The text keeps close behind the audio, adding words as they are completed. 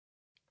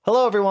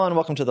Hello, everyone.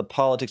 Welcome to the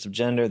Politics of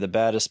Gender, the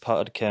baddest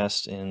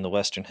podcast in the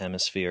Western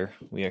Hemisphere.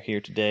 We are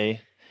here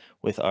today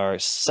with our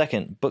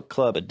second book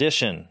club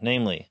edition,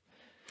 namely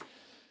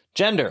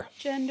Gender.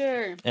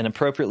 Gender. An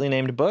appropriately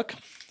named book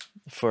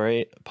for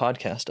a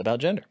podcast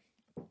about gender.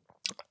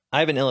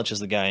 Ivan Illich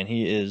is the guy, and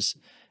he is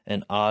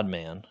an odd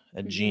man,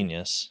 a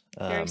genius.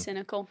 Very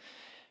cynical.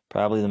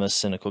 Probably the most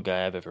cynical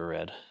guy I've ever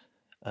read.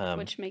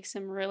 Which makes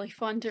him really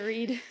fun to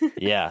read.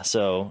 Yeah,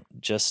 so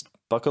just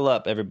buckle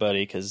up,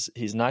 everybody, because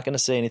he's not going to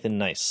say anything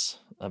nice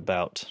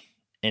about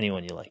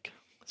anyone you like,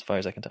 as far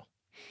as I can tell.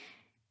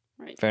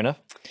 Right. Fair enough?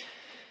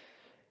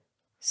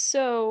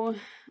 So,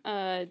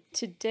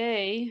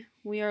 today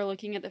we are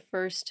looking at the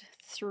first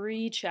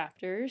 3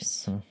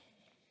 chapters.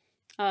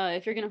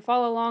 If you're going to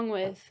follow along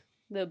with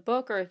the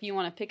book, or if you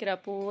want to pick it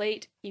up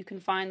late, you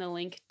can find the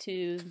link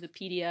to the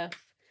PDF.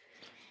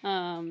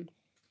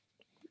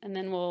 And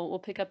then we'll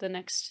pick up the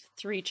next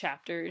 3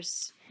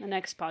 chapters, the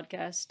next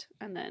podcast,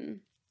 and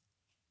then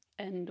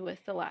end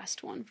with the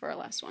last one for our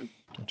last one.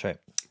 That's right.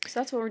 So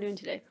that's what we're doing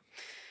today.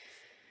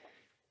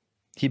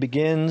 He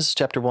begins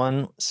chapter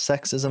 1,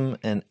 Sexism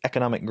and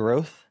Economic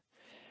Growth,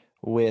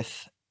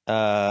 with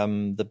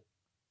the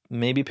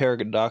maybe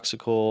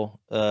paradoxical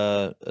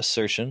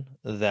assertion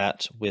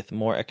that with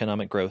more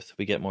economic growth,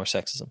 we get more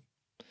sexism,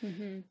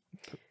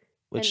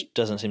 which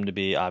doesn't seem to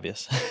be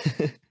obvious.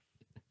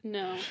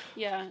 No,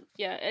 yeah.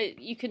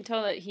 You can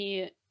tell that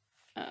he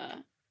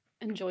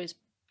enjoys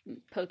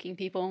poking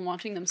people and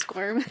watching them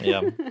squirm.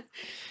 Yeah.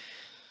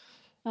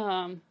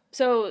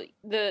 So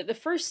the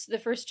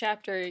first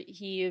chapter,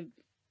 he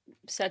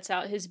sets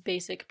out his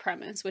basic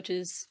premise, which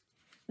is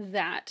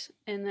that,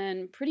 and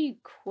then pretty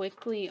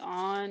quickly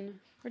on,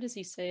 where does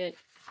he say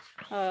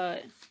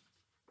it?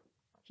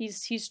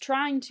 He's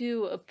trying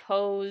to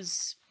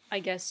oppose, I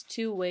guess,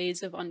 2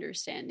 ways of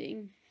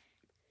understanding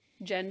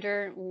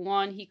gender.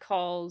 One he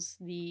calls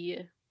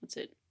the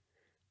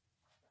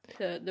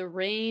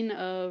reign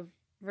of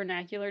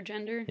vernacular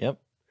gender. Yep.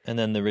 And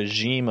then the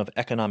regime of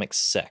economic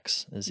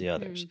sex is the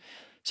others.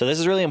 So this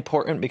is really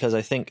important because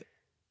I think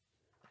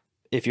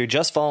if you're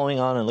just following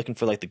on and looking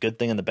for like the good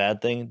thing and the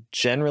bad thing,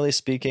 generally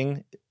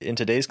speaking, in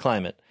today's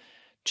climate,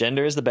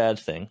 gender is the bad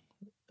thing.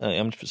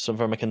 I'm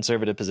from a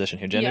conservative position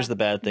here. Gender is the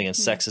bad thing and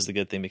sex is the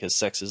good thing, because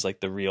sex is like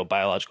the real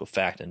biological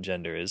fact and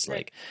gender is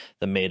like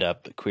the made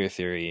up queer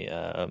theory,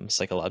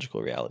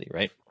 psychological reality,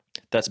 right?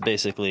 That's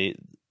basically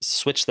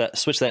switch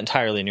that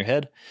entirely in your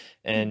head,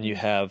 and you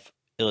have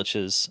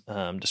Illich's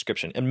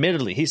description.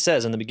 Admittedly, he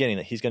says in the beginning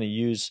that he's going to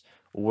use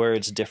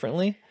words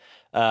differently,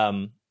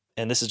 and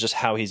this is just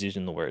how he's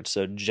using the words.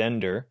 So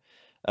gender,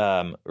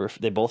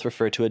 they both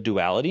refer to a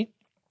duality,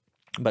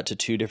 but to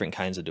 2 different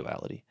kinds of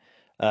duality.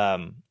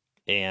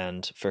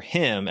 And for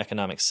him,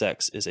 economic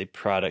sex is a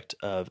product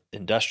of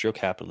industrial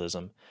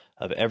capitalism,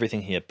 of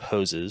everything he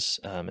opposes,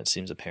 it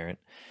seems apparent.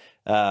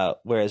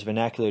 Whereas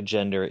vernacular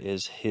gender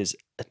is his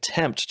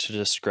attempt to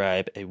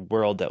describe a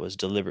world that was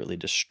deliberately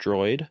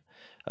destroyed,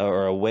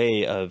 or a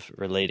way of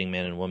relating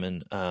man and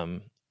woman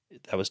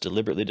that was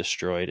deliberately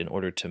destroyed in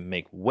order to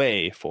make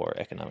way for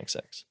economic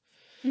sex.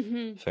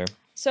 Fair?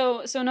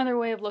 So another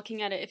way of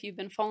looking at it, if you've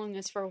been following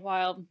this for a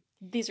while,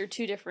 these are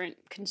 2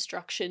 different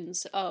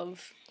constructions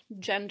of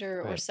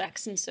gender or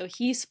sex, and so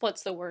he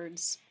splits the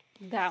words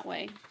that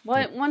way.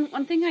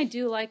 One thing I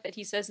do like that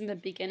he says in the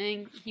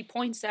beginning, he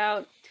points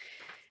out,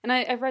 and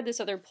I've read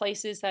this other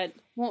places, that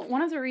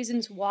one of the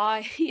reasons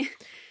why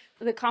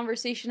the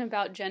conversation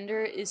about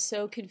gender is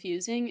so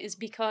confusing is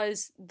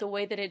because the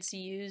way that it's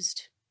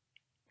used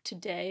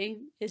today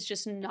is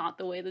just not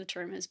the way the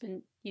term has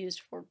been used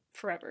for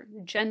forever.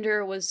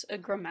 Gender was a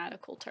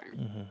grammatical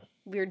term.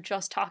 We're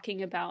just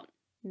talking about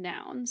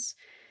nouns.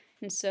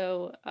 And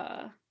so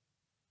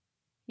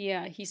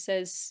he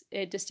says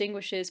it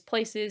distinguishes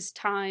places,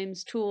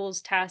 times, tools,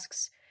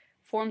 tasks,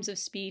 forms of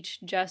speech,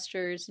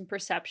 gestures, and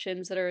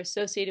perceptions that are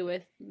associated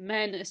with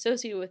men,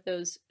 associated with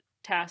those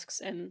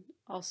tasks, and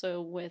also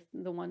with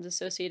the ones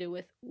associated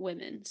with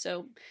women.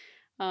 So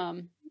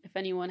if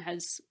anyone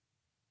has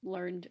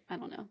learned, I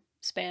don't know,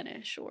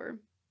 Spanish or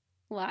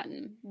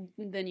Latin,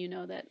 then you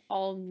know that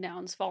all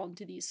nouns fall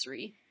into these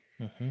 3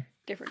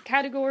 different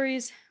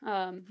categories,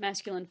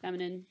 masculine,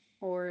 feminine,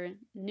 or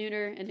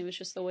neuter, and it was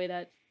just the way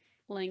that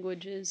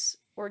language is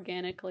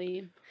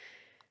organically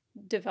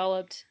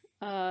developed,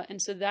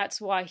 and so that's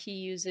why he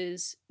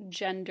uses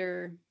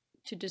gender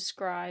to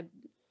describe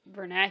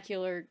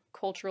vernacular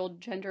cultural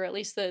gender, at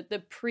least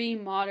the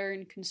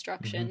pre-modern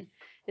construction,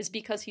 is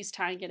because he's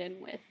tying it in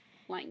with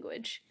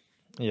language.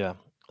 Yeah.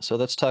 So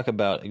let's talk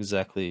about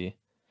exactly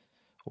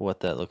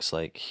what that looks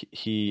like.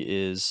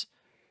 He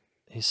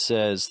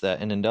says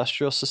that an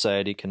industrial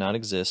society cannot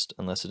exist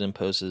unless it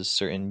imposes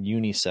certain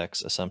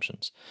unisex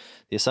assumptions.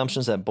 The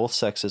assumptions that both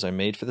sexes are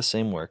made for the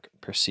same work,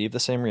 perceive the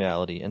same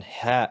reality, and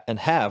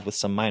have, with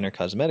some minor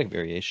cosmetic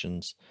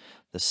variations,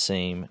 the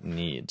same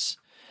needs.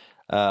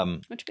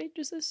 Which page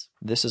is this?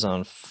 This is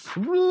on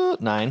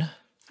 9.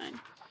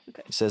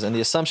 Okay. He says, and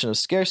the assumption of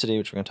scarcity,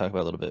 which we're going to talk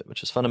about a little bit,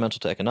 which is fundamental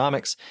to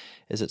economics,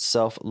 is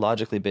itself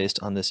logically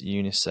based on this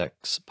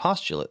unisex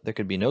postulate. There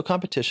could be no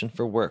competition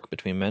for work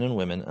between men and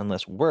women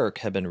unless work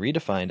had been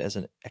redefined as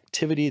an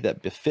activity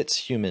that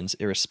befits humans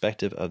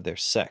irrespective of their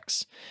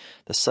sex.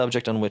 The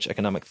subject on which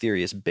economic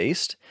theory is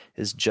based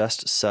is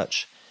just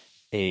such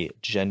a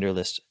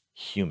genderless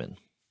human.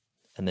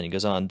 And then he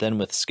goes on, then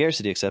with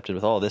scarcity accepted,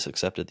 with all this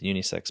accepted, the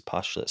unisex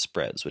postulate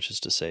spreads, which is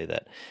to say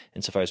that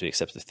insofar as we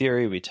accept the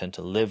theory, we tend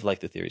to live like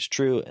the theory is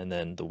true, and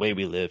then the way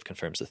we live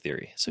confirms the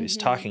theory. So he's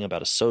talking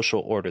about a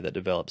social order that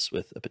develops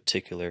with a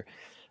particular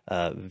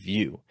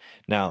view.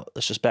 Now,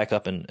 let's just back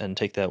up and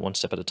take that one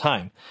step at a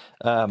time.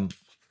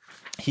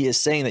 He is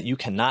saying that you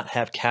cannot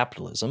have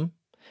capitalism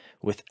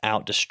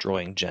without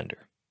destroying gender.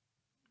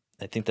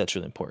 I think that's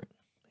really important.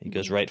 He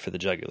goes right for the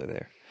jugular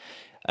there.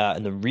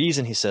 And the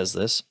reason he says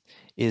this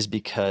is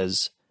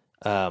because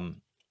a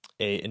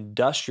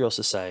industrial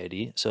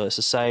society, so a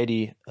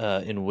society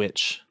in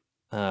which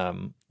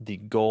the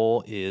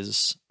goal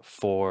is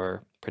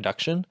for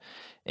production,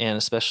 and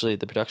especially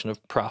the production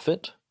of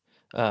profit,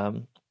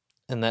 and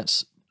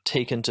that's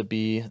taken to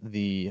be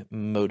the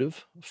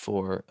motive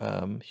for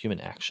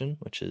human action,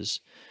 which is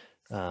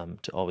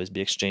to always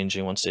be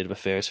exchanging one state of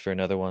affairs for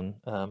another one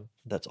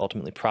that's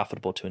ultimately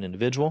profitable to an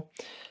individual.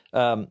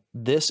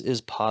 This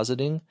is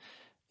positing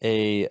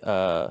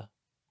a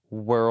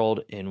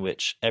world in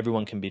which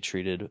everyone can be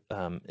treated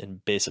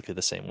in basically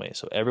the same way.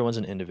 So everyone's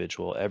an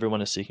individual,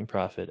 everyone is seeking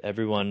profit,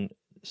 everyone,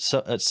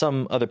 so at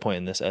some other point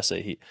in this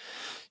essay, he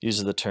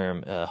uses the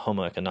term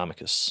homo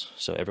economicus.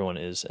 So everyone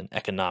is an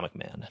economic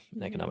man,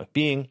 an economic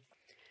being.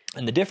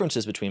 And the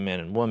differences between man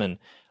and woman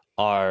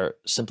are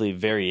simply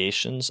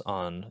variations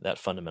on that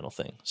fundamental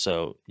thing.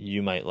 So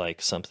you might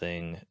like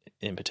something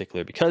in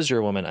particular because you're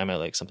a woman, I might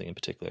like something in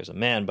particular as a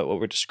man, but what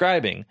we're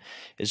describing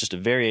is just a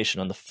variation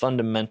on the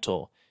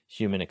fundamental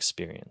human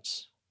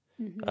experience,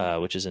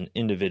 which is an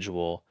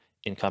individual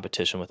in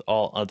competition with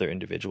all other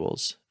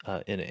individuals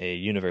in a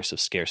universe of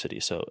scarcity.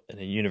 So in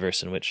a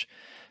universe in which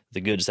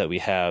the goods that we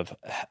have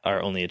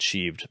are only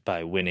achieved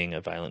by winning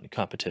a violent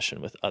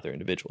competition with other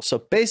individuals. So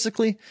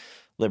basically,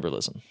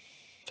 liberalism.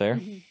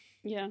 Fair?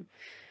 Yeah.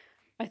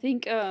 I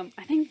think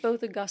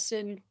both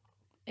Augustine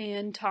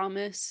and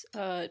Thomas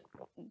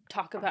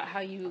talk about how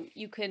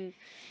you can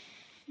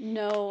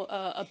know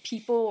a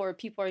people, or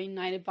people are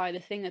united by the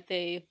thing that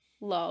they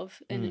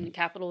love, and in a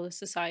capitalist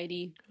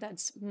society,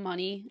 that's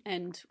money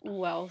and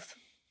wealth.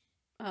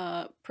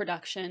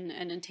 Production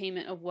and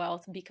attainment of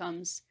wealth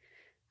becomes,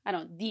 I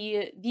don't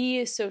know,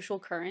 the social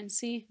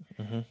currency.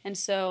 And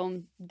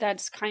so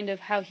that's kind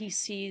of how he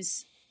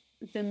sees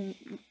the,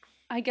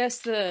 I guess,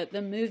 the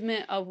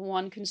movement of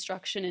one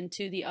construction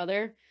into the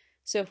other.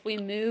 So if we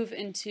move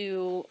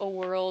into a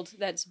world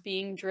that's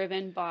being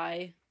driven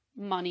by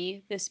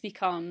money, this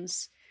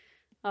becomes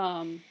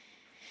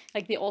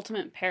like the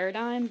ultimate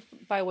paradigm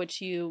by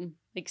which you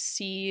like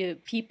see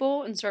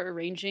people and start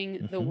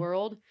arranging the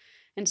world.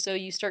 And so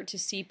you start to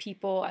see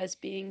people as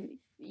being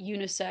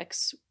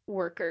unisex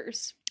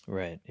workers.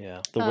 Right,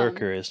 yeah. The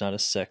worker is not a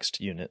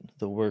sexed unit.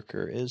 The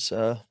worker is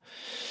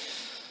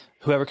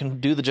whoever can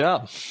do the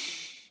job.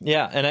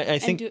 Yeah, and I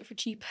think... And do it for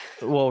cheap.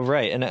 Well,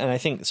 right, and I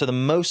think, so the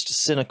most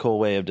cynical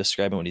way of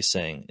describing what he's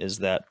saying is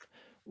that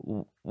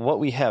what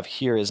we have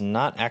here is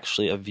not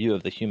actually a view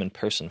of the human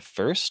person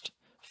first.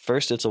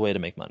 First, it's a way to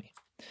make money.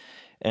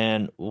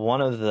 And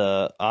one of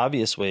the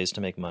obvious ways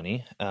to make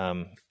money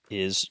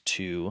is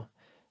to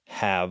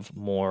have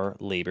more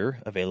labor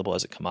available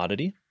as a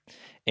commodity.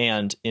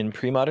 And in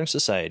pre-modern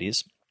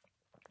societies,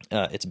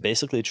 it's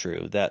basically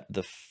true that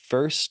the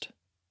first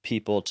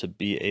people to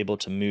be able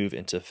to move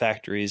into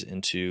factories,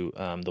 into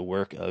the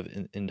work of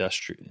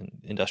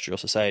industrial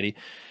society,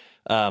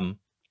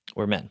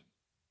 were men.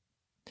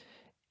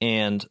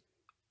 And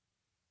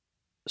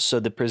so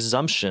the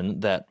presumption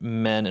that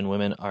men and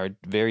women are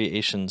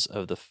variations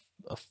of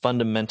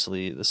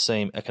fundamentally the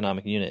same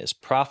economic unit is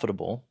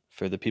profitable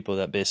for the people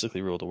that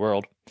basically rule the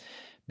world,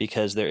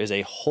 because there is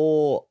a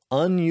whole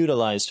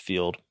unutilized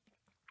field,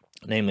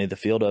 namely the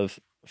field of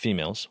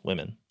females,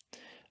 women,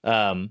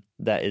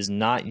 that is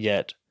not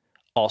yet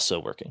also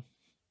working.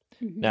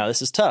 Now,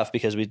 this is tough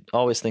because we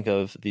always think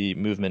of the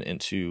movement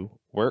into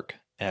work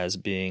as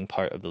being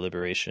part of the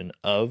liberation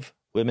of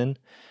women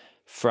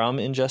from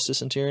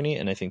injustice and tyranny,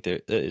 and I think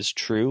that is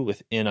true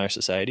within our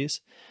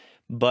societies.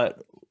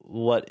 But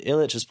what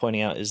Illich is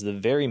pointing out is the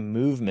very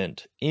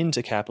movement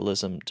into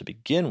capitalism to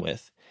begin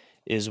with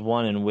is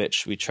one in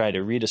which we try to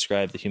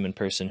redescribe the human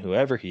person,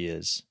 whoever he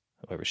is,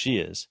 whoever she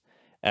is,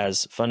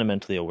 as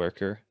fundamentally a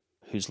worker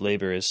whose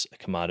labor is a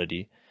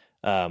commodity,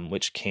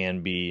 which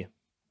can be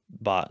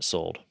bought,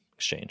 sold,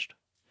 exchanged.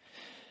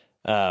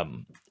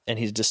 And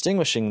he's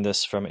distinguishing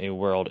this from a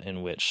world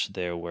in which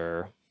there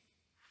were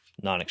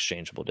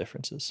non-exchangeable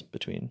differences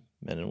between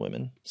men and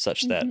women,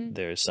 such that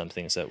there's some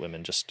things that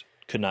women just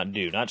could not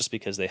do, not just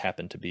because they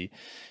happened to be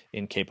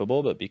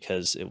incapable, but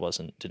because it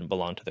didn't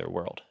belong to their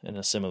world. In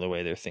a similar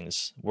way, there are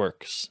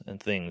works and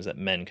things that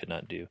men could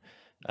not do,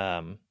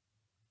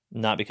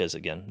 Not because,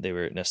 again, they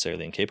were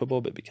necessarily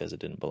incapable, but because it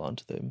didn't belong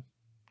to them,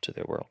 to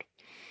their world.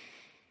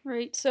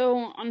 Right.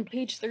 So on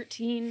page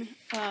 13,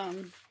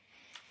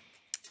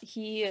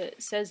 he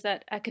says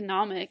that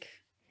economic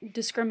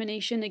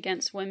discrimination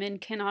against women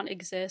cannot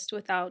exist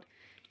without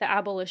the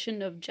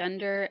abolition of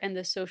gender and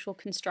the social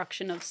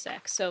construction of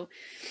sex. So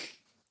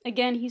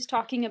again, he's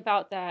talking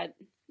about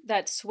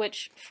that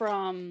switch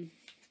from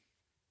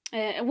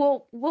and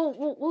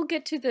we'll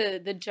get to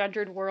the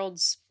gendered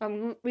worlds.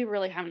 We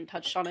really haven't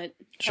touched on it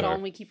at all,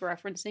 and we keep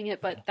referencing it,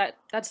 but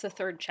that's the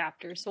third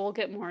chapter, so we'll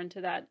get more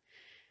into that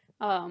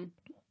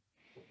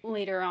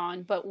later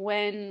on. But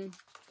when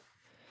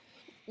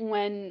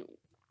the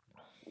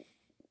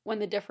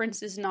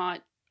difference is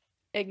not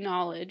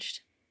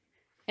acknowledged,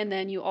 and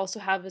then you also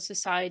have a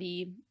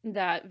society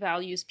that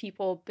values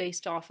people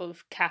based off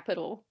of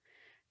capital,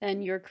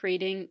 then you're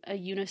creating a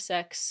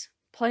unisex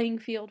playing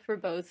field for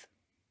both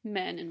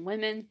men and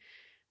women,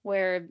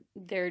 where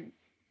they're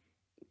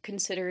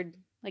considered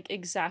like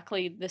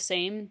exactly the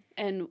same.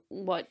 And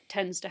what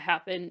tends to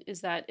happen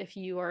is that if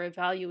you are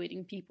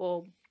evaluating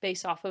people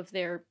based off of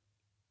their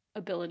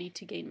ability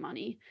to gain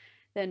money,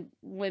 then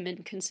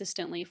women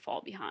consistently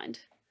fall behind.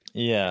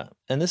 Yeah,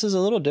 and this is a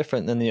little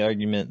different than the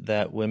argument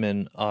that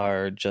women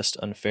are just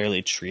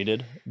unfairly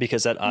treated,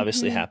 because that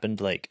obviously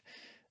happened, like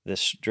the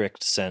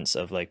strict sense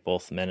of like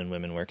both men and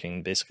women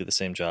working basically the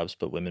same jobs,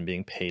 but women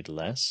being paid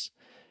less.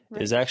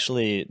 Right. Is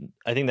actually,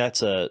 I think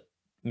that's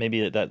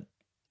maybe that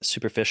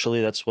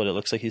superficially that's what it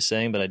looks like he's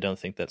saying, but I don't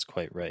think that's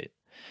quite right.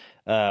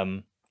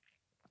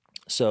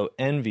 So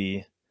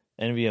envy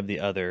of the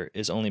other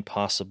is only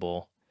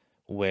possible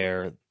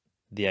where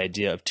the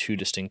idea of two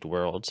distinct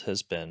worlds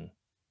has been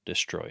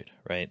destroyed,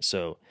 right?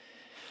 So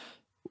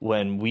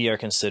when we are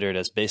considered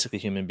as basically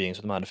human beings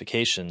with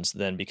modifications,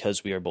 then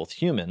because we are both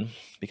human,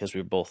 because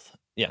we're both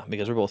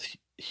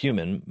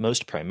human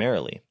most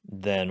primarily,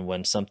 then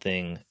when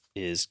something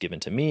is given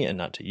to me and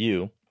not to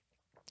you,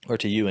 or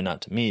to you and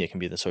not to me, it can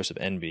be the source of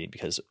envy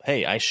because,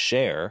 hey, I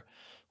share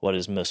what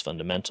is most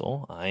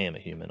fundamental. I am a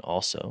human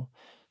also.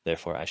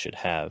 Therefore, I should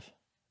have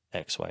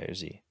X, Y, or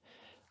Z.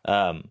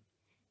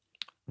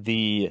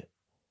 The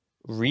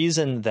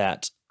reason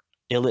that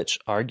Illich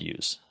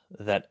argues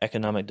that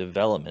economic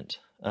development,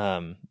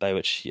 by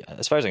which he,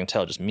 as far as I can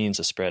tell, just means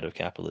the spread of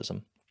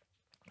capitalism,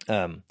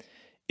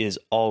 is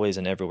always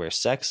and everywhere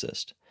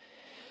sexist,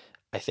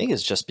 I think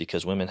is just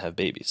because women have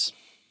babies.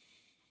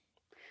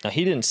 Now,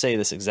 he didn't say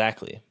this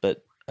exactly,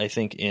 but I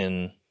think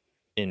in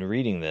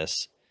reading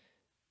this,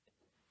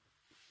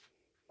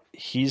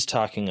 he's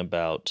talking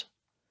about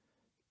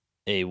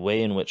a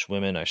way in which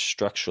women are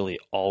structurally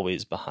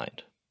always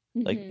behind.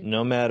 Like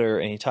no matter,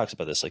 and he talks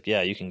about this, like,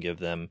 yeah, you can give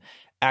them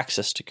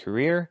access to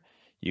career,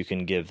 you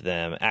can give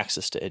them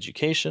access to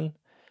education,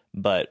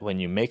 but when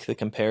you make the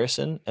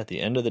comparison, at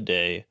the end of the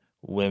day,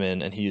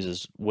 women, and he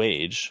uses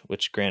wage,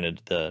 which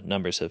granted the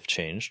numbers have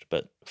changed,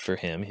 but for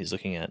him, he's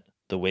looking at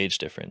the wage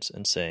difference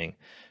and saying,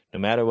 no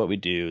matter what we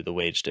do, the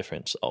wage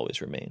difference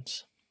always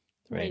remains.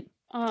 Right.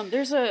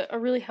 There's a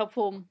really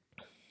helpful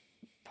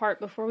part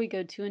before we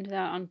go too into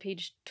that on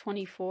page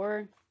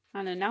 24. I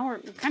don't know, now we're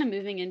kind of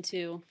moving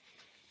into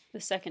the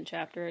second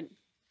chapter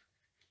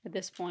at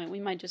this point. We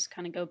might just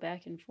kind of go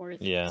back and forth.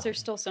 Yeah. There's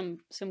still some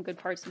good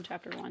parts in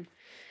chapter 1.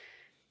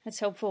 That's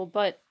helpful.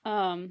 But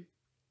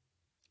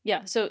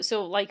yeah,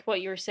 so like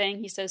what you were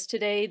saying, he says,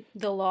 today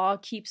the law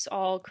keeps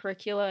all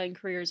curricula and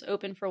careers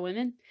open for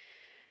women.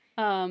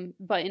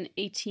 But in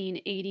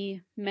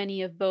 1880,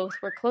 many of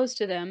both were closed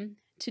to them.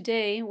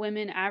 Today,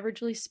 women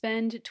averagely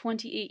spend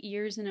 28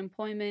 years in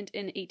employment.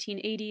 In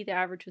 1880, the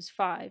average was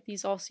 5.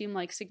 These all seem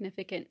like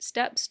significant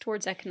steps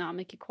towards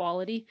economic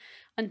equality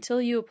until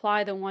you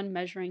apply the one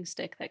measuring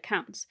stick that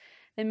counts.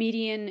 The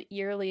median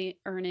yearly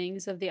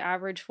earnings of the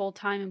average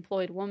full-time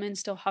employed woman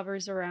still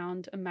hovers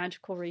around a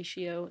magical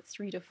ratio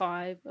 3 to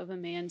 5 of a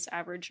man's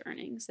average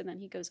earnings. And then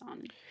he goes on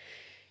and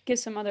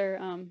gives some other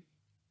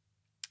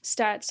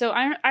stats. So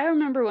I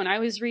remember when I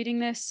was reading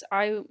this,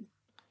 I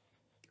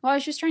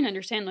was just trying to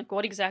understand like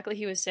what exactly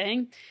he was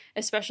saying,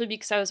 especially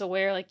because I was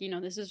aware, like,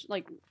 this is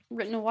like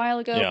written a while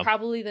ago. Yeah.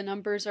 Probably the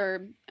numbers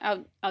are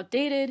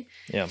outdated.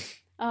 Yeah.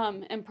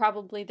 And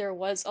probably there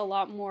was a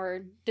lot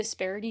more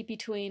disparity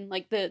between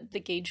like the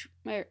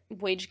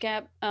wage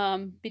gap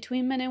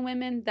between men and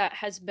women that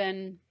has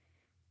been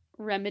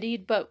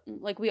remedied. But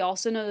like we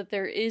also know that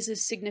there is a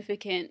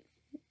significant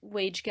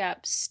wage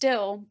gap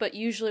still, but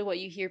usually what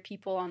you hear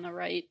people on the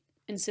right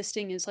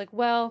insisting is like,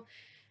 well,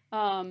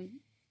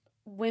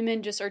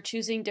 women just are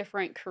choosing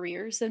different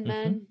careers than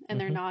men and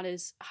they're not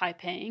as high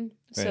paying.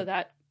 Right. So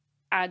that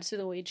adds to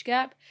the wage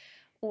gap.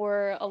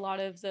 Or a lot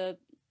of the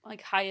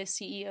like highest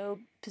CEO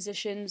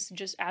positions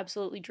just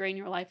absolutely drain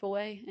your life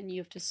away and you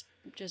have to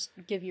just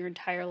give your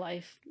entire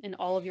life and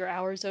all of your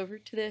hours over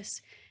to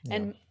this. Yeah.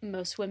 And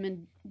most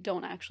women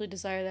don't actually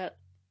desire that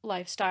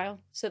lifestyle,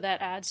 so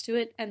that adds to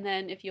it. And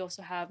then if you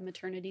also have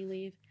maternity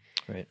leave,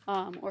 right,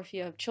 or if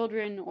you have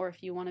children, or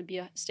if you want to be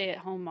a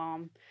stay-at-home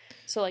mom,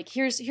 so like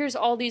here's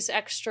all these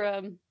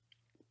extra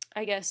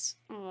I guess,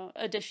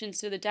 additions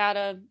to the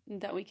data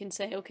that we can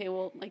say, okay,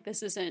 well, like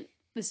this isn't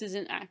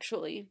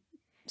actually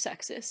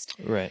sexist.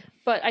 Right.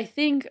 But I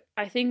think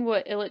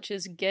what Illich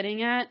is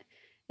getting at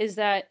is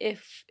that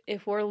if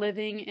we're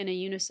living in a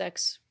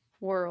unisex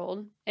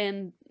world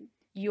and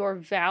your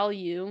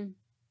value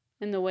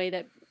in the way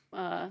that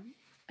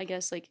I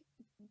guess like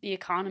the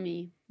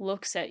economy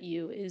looks at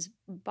you is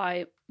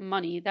by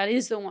money, that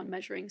is the one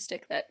measuring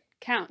stick that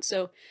counts.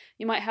 So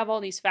you might have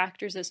all these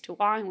factors as to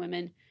why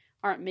women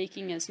aren't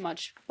making as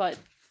much, but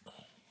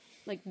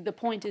like the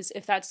point is,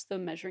 if that's the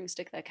measuring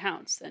stick that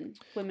counts, then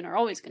women are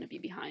always going to be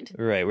behind.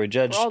 Right. We're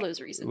judged for all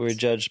those reasons. We're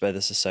judged by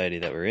the society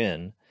that we're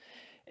in.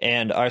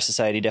 And our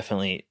society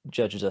definitely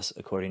judges us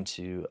according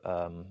to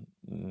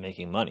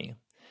making money.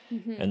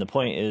 Mm-hmm. And the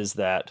point is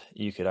that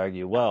you could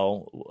argue,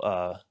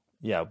 well,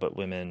 yeah, but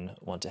women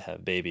want to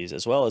have babies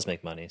as well as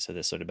make money, so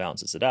this sort of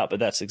balances it out. But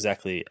that's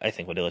exactly, I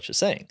think, what Illich is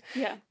saying.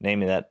 Yeah.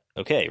 Namely that,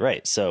 okay,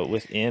 right. So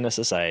within a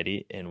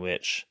society in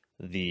which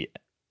the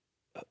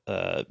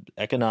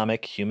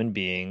economic human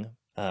being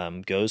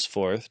goes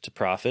forth to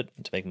profit,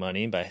 to make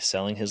money by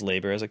selling his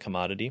labor as a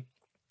commodity,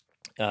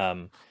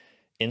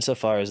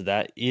 insofar as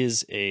that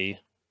is a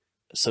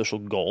social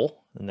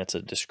goal, and that's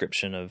a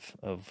description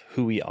of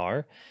who we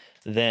are,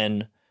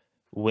 then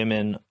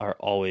women are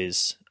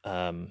always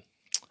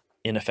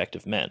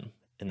ineffective men,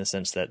 in the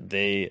sense that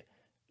they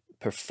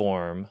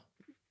perform,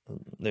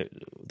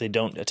 they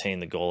don't attain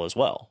the goal as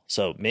well.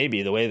 So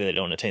maybe the way that they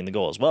don't attain the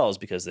goal as well is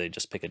because they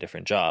just pick a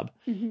different job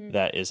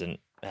that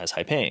isn't as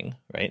high paying,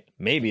 right?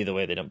 Maybe the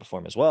way they don't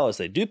perform as well is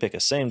they do pick a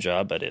same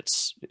job, but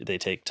they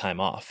take time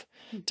off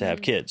to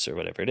have kids or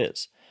whatever it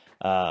is.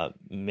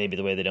 Maybe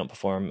the way they don't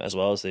perform as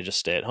well is they just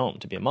stay at home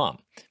to be a mom.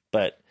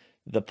 But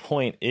the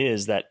point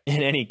is that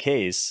in any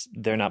case,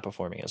 they're not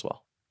performing as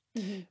well.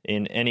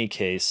 In any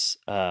case,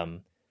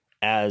 and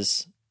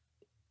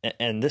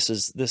this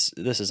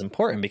is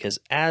important, because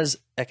as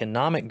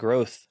economic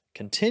growth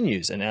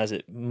continues and as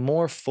it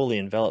more fully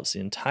envelops the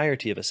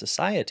entirety of a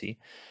society,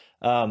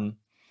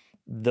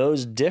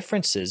 those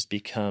differences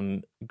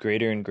become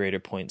greater and greater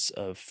points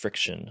of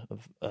friction,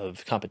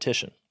 of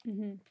competition,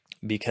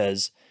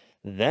 because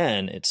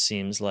then it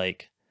seems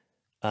like,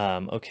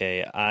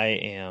 okay, I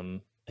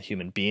am a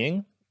human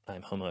being,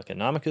 I'm Homo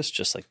economicus,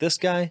 just like this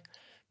guy,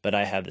 but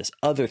I have this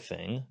other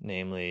thing,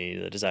 namely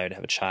the desire to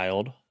have a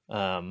child,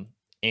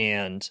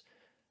 and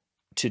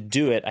to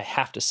do it, I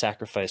have to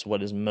sacrifice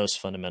what is most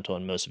fundamental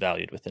and most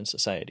valued within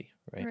society,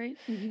 right?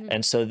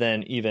 And so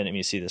then even, and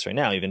you see this right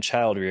now, even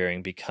child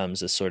rearing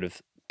becomes a sort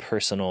of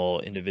personal,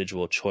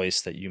 individual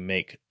choice that you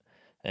make,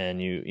 and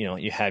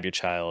you have your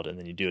child, and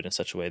then you do it in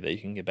such a way that you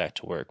can get back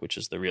to work, which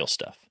is the real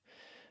stuff.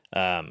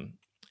 And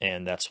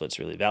that's what's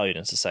really valued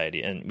in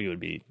society. And we would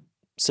be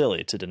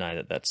silly to deny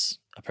that that's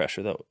a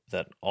pressure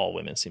that all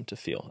women seem to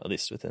feel, at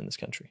least within this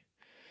country.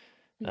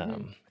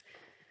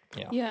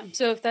 Yeah.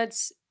 So if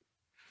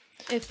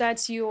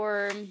that's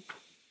your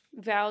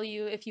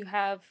value, if you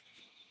have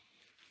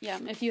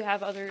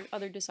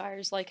other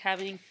desires like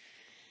having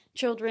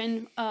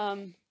children,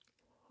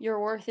 your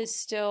worth is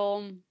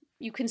still,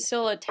 you can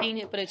still attain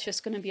it, but it's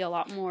just going to be a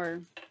lot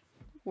more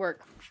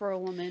work for a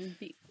woman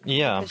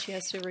because she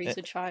has to raise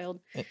a child.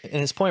 And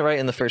his point right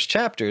in the first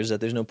chapter is that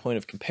there's no point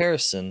of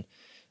comparison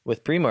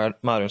with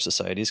pre-modern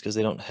societies because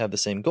they don't have the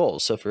same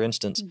goals. So for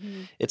instance,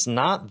 it's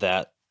not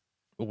that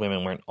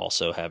women weren't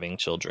also having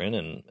children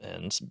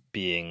and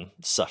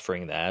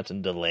suffering that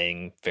and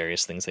delaying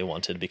various things they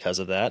wanted because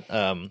of that.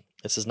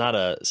 This is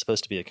not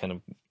supposed to be a kind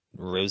of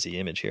rosy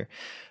image here.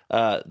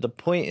 The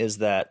point is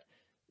that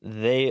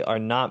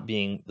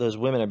those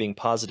women are being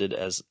posited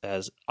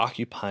as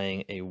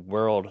occupying a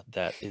world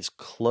that is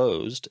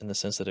closed, in the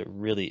sense that it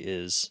really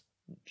is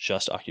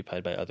just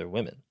occupied by other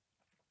women.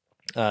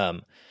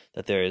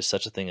 That there is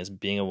such a thing as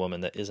being a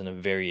woman that isn't a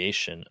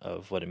variation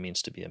of what it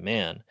means to be a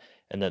man,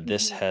 and that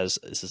this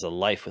is a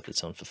life with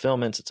its own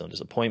fulfillments, its own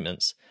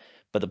disappointments.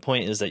 But the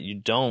point is that you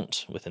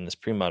don't, within this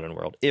pre-modern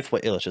world, if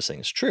what Illich is saying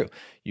is true,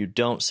 you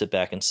don't sit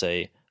back and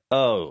say,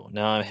 oh,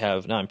 now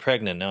I'm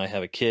pregnant, now I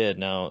have a kid,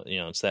 now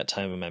it's that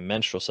time of my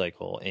menstrual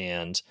cycle,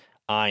 and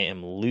I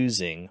am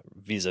losing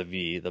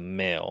vis-a-vis the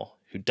male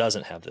who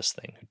doesn't have this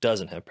thing, who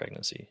doesn't have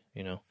pregnancy,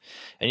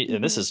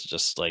 and this is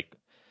just like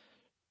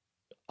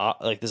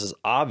this is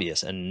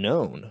obvious and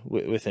known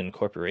within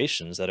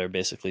corporations that are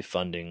basically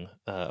funding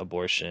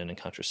abortion and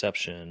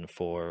contraception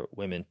for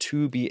women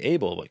to be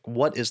able, like,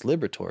 what is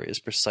liberatory is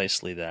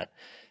precisely that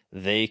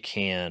they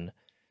can,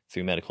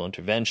 through medical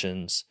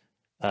interventions,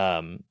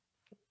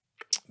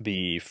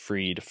 be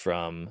freed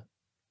from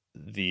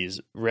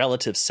these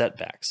relative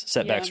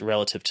setbacks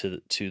relative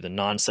to the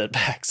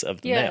non-setbacks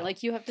of the male.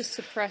 Like you have to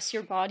suppress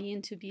your body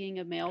into being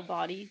a male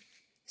body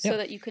so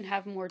that you can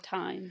have more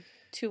time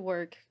to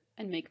work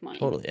and make money.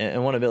 Totally.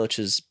 And one of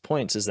Illich's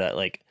points is that,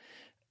 like,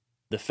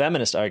 the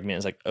feminist argument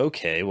is like,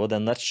 okay, well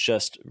then let's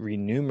just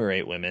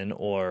remunerate women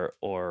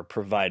or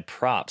provide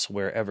props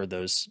wherever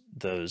those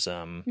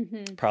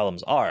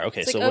problems are.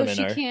 Okay, it's so like,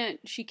 women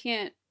she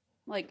can't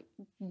like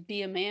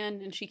be a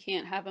man and she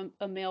can't have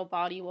a male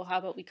body, well, how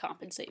about we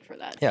compensate for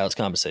that? Yeah, let's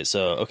compensate.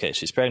 So, okay,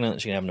 she's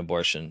pregnant. She can have an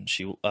abortion.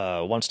 She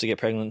wants to get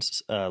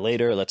pregnant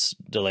later. Let's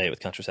delay it with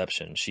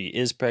contraception. She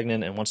is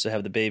pregnant and wants to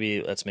have the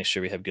baby. Let's make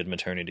sure we have good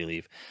maternity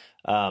leave.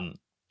 None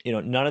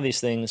of these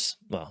things,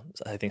 well,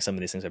 I think some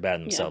of these things are bad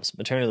in themselves.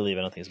 Maternity leave,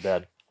 I don't think is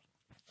bad.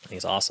 I think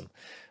it's awesome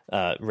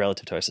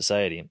relative to our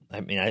society.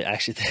 I mean, I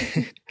actually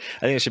think, I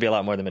think there should be a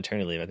lot more than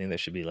maternity leave. I think there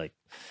should be like,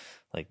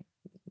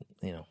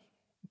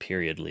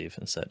 period leave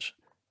and such.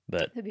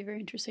 But that'd be very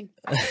interesting.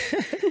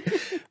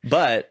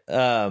 But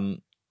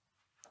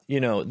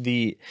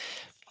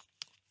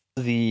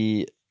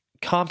the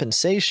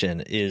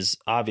compensation is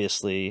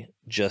obviously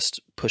just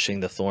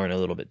pushing the thorn a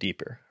little bit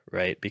deeper,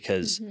 right?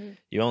 Because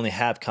you only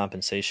have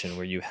compensation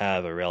where you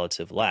have a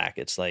relative lack.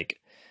 It's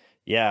like,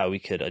 yeah, we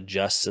could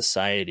adjust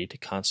society to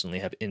constantly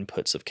have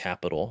inputs of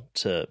capital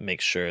to make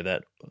sure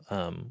that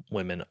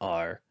women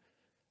are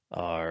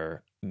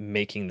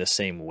making the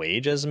same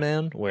wage as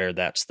men, where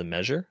that's the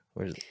measure.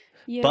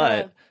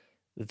 But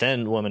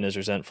then woman is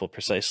resentful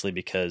precisely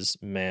because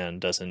man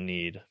doesn't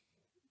need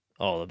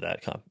all of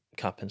that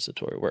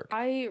compensatory work.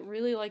 I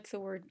really like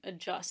the word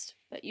adjust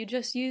that you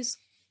just used.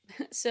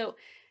 So,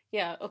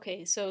 yeah,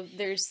 okay. So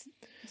there's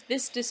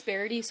this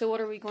disparity. So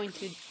what are we going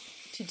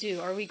to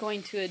do? Are we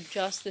going to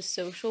adjust the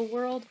social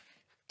world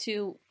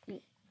to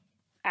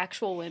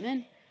actual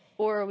women,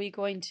 or are we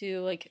going to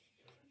like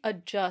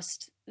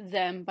adjust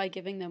them by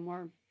giving them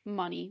more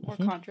money or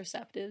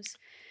contraceptives?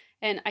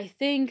 And I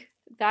think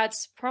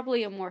that's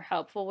probably a more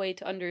helpful way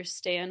to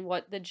understand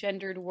what the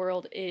gendered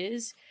world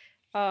is.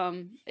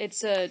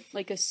 It's a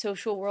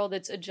social world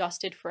that's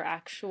adjusted for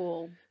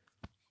actual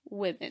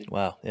women.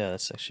 Wow, yeah,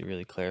 that's actually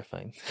really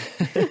clarifying.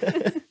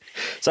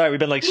 Sorry, we've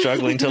been like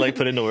struggling to like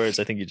put into words.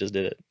 I think you just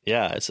did it.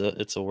 Yeah,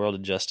 it's a world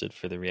adjusted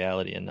for the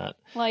reality and not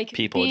like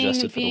people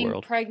adjusted for the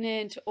world. Being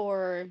pregnant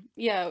or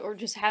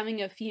just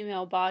having a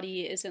female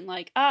body isn't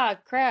like,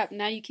 crap,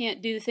 now you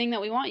can't do the thing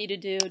that we want you to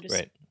do. Just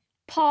right.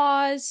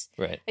 Pause.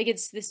 Right. Like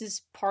this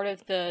is part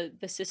of the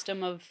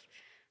system of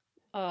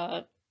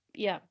and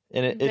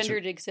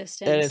gendered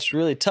existence. And it's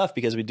really tough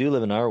because we do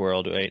live in our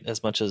world, right?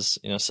 As much as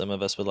some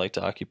of us would like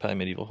to occupy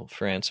medieval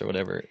France or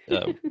whatever,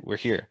 we're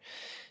here.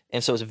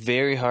 And so it's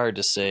very hard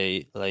to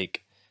say,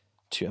 like,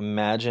 to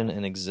imagine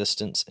an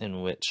existence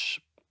in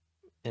which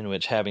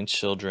having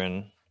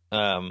children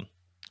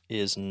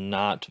is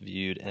not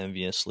viewed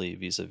enviously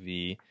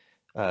vis-a-vis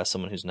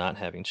someone who's not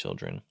having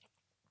children.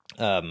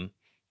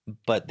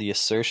 But the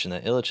assertion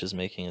that Illich is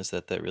making is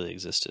that really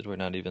existed, where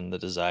not even the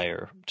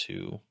desire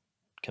to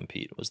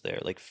compete was there,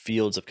 like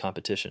fields of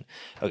competition.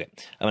 Okay,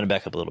 I'm going to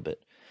back up a little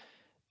bit.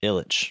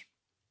 Illich,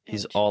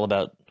 he's all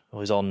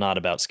not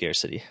about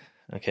scarcity.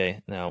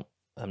 Okay, now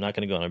I'm not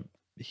going to go on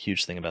a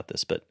huge thing about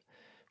this, but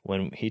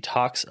when he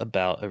talks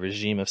about a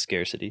regime of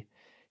scarcity,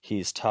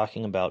 he's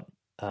talking about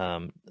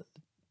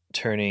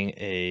turning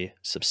a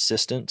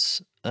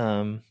subsistence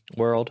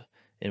world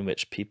in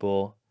which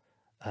people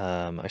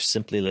are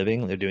simply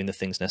living, they're doing the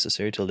things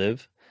necessary to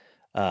live,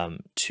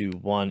 to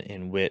one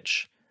in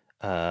which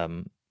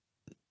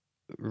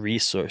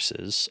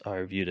resources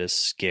are viewed as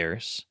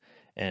scarce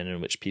and in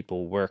which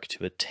people work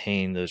to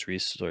attain those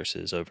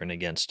resources over and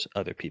against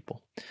other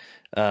people.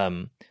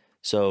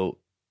 So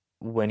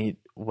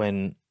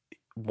when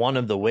one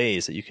of the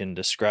ways that you can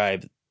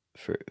describe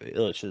for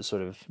Illich's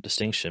sort of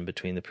distinction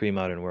between the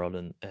pre-modern world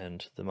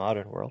and the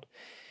modern world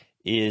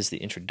is the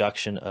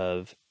introduction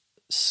of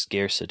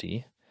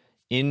scarcity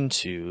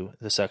into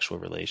the sexual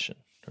relation,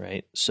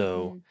 right?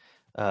 So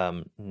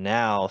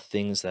now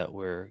things that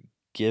were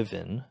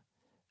given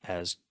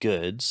as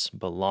goods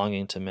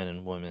belonging to men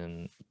and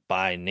women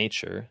by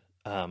nature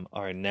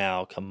are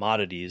now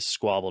commodities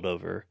squabbled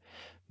over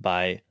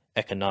by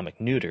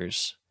economic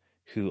neuters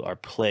who are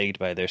plagued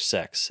by their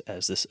sex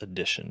as this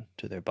addition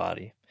to their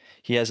body.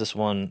 He has this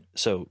one,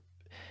 so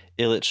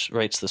Illich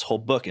writes this whole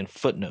book in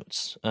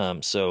footnotes.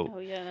 That's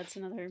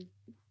another.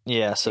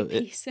 Yeah, so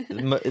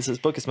his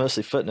book is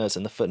mostly footnotes,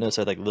 and the footnotes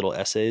are like little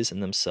essays in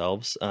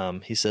themselves.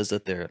 He says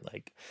that they're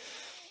like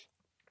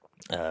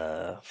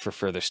for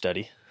further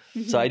study.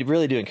 So I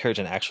really do encourage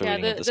an actual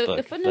reading of this book.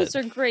 The footnotes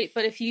are great,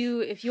 but if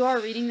you are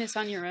reading this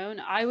on your own,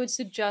 I would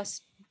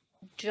suggest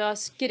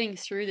just getting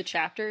through the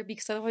chapter,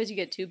 because otherwise you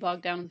get too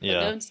bogged down with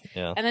footnotes,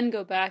 and then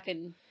go back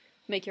and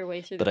make your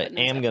way through the footnotes.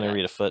 But I am going to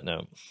read a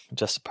footnote,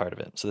 just a part of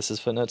it. So this is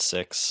footnote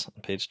 6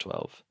 on page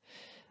 12.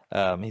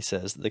 He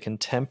says, the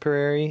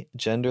contemporary,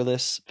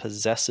 genderless,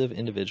 possessive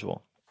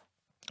individual,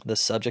 the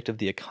subject of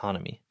the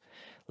economy,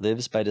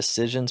 lives by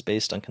decisions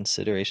based on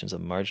considerations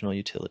of marginal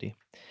utility.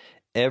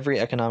 Every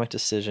economic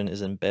decision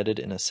is embedded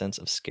in a sense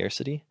of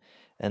scarcity,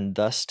 and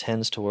thus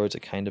tends towards a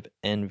kind of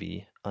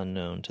envy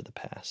unknown to the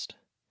past.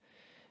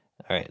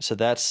 All right, so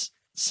that's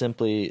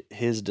simply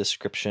his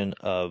description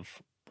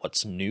of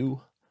what's new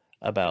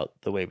about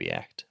the way we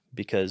act,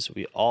 because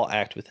we all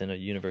act within a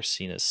universe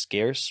seen as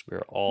scarce.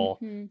 We're all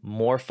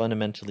more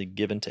fundamentally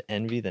given to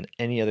envy than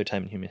any other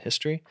time in human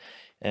history.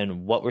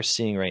 And what we're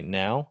seeing right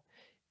now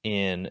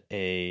in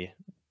a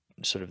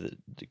sort of the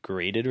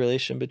degraded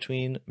relation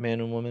between man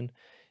and woman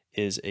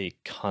is a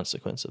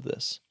consequence of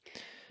this.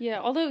 Yeah,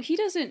 although he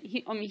doesn't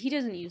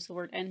use the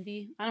word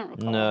envy. I don't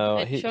recall No,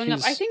 it showing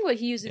up. I think what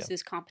he yeah. uses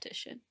is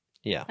competition.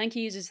 Yeah. I think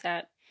he uses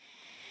that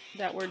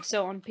word.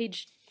 So on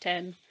page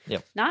 10,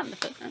 Yep. not in the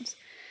footnotes,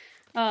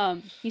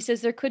 he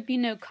says there could be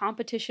no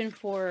competition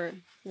for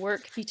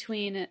work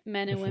between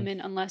men and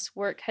women unless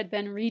work had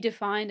been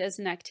redefined as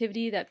an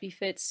activity that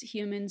befits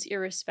humans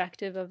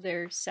irrespective of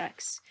their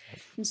sex.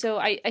 And so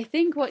I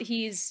think what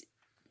he's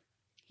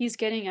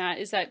getting at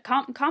is that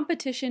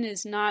competition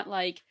is not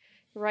like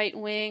right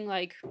wing,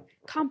 like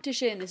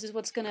competition, this is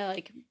what's gonna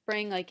like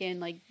bring like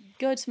in like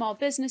good small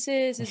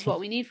businesses, this is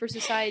what we need for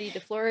society to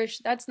flourish.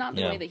 That's not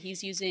the way that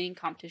he's using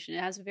competition.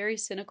 It has a very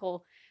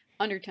cynical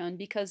undertone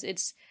because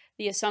it's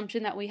the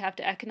assumption that we have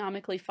to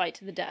economically fight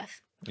to the death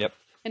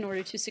in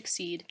order to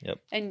succeed,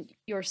 and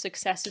your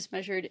success is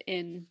measured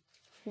in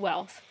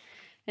wealth.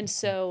 And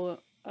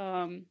so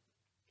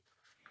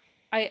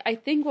I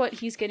think what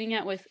he's getting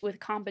at with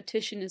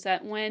competition is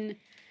that when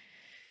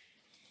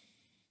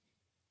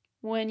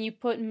you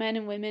put men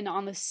and women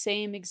on the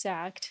same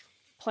exact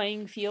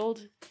playing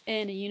field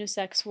in a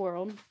unisex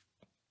world,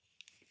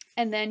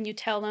 and then you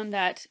tell them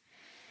that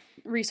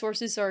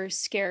resources are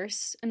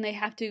scarce and they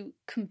have to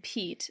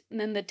compete, and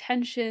then the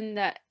tension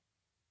that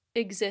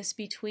exists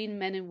between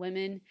men and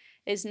women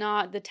is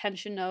not the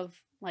tension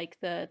of like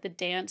the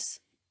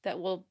dance that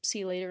we'll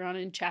see later on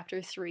in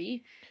chapter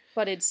 3,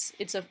 but it's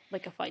a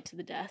like a fight to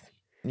the death.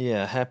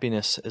 Yeah,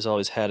 happiness is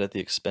always had at the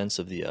expense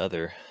of the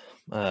other.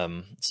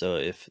 So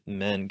if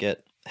men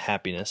get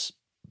happiness,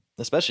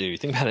 especially if you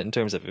think about it in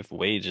terms of if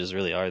wages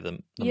really are the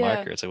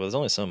marker, it's like, well, there's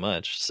only so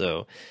much.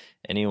 So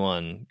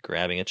anyone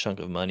grabbing a chunk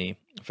of money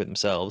for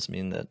themselves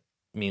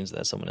means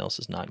that someone else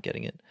is not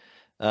getting it.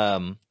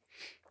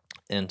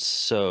 And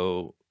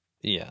so,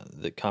 yeah,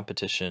 the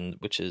competition,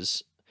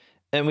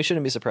 and we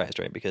shouldn't be surprised,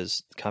 right?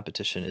 Because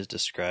competition is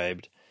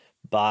described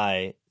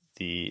by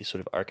the sort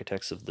of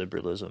architects of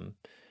liberalism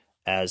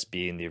as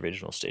being the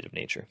original state of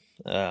nature.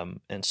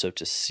 And so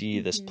to see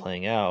this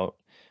playing out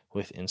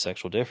within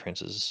sexual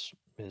differences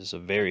is a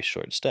very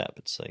short step.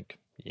 It's like,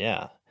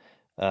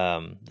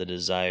 the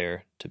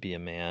desire to be a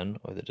man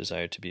or the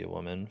desire to be a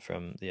woman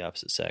from the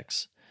opposite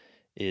sex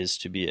is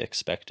to be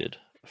expected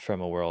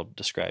from a world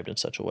described in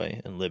such a way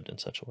and lived in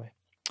such a way.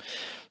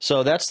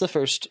 So that's the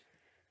first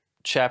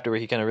chapter where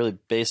he kind of really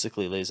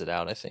basically lays it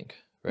out, I think,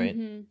 right?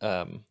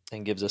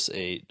 And gives us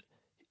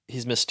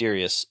he's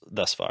mysterious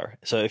thus far.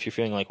 So if you're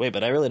feeling like, wait,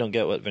 but I really don't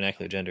get what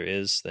vernacular gender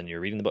is, then you're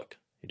reading the book.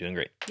 You're doing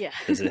great. Yeah.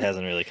 Because it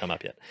hasn't really come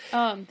up yet.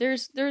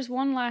 There's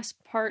one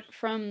last part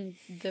from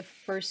the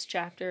first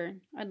chapter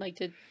I'd like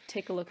to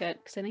take a look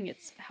at because I think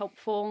it's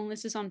helpful.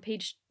 This is on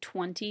page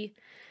 20.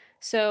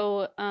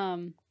 So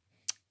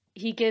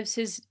he gives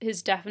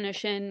his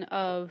definition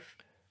of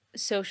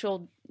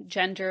social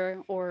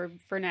gender or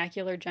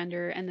vernacular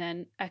gender and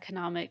then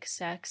economic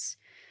sex.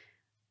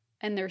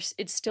 And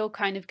it's still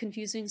kind of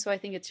confusing, so I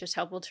think it's just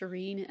helpful to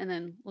read and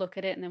then look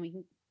at it, and then we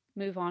can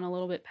move on a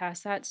little bit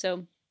past that.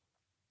 So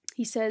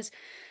he says,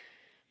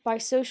 by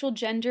social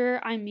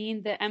gender, I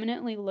mean the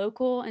eminently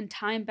local and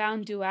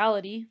time-bound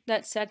duality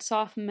that sets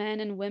off men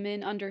and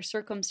women under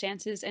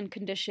circumstances and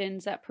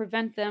conditions that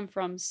prevent them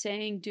from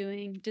saying,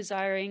 doing,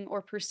 desiring,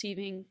 or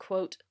perceiving,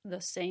 quote,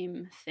 the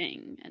same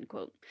thing, end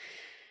quote.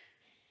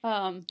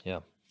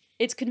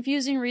 It's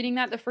confusing reading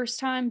that the first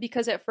time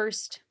because at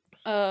first,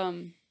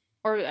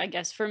 or I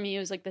guess for me, it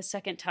was like the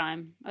second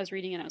time I was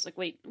reading it, I was like,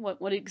 wait,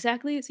 what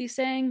exactly is he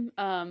saying?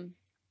 And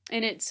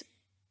it's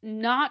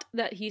not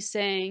that he's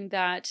saying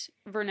that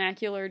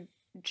vernacular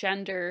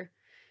gender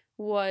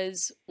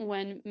was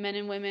when men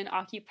and women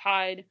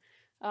occupied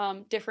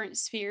different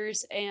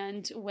spheres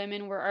and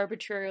women were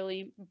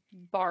arbitrarily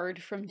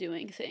barred from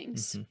doing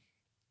things.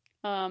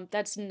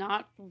 That's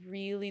not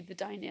really the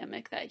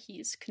dynamic that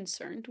he's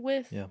concerned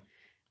with.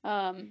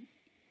 Like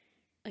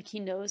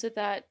he knows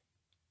that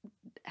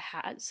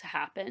has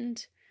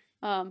happened,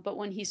 but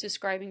when he's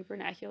describing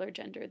vernacular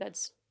gender,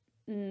 that's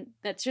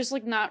just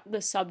like not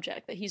the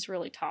subject that he's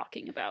really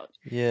talking about.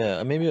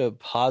 Maybe a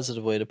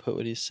positive way to put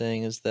what he's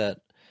saying is that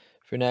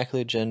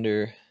vernacular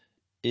gender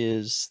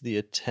is the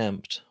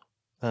attempt,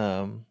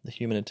 the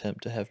human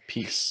attempt to have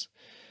peace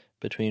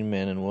between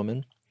man and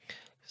woman.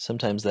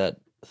 Sometimes that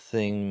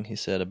thing he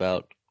said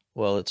about,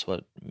 well, it's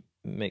what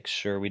makes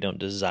sure we don't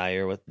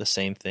desire what the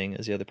same thing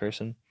as the other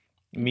person,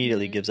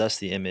 immediately gives us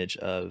the image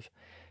of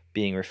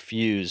being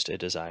refused a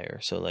desire.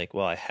 So like,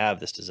 well, I have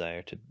this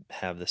desire to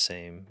have the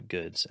same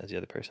goods as the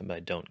other person, but I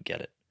don't get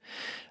it.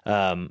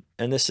 And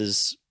this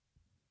is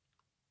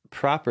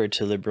proper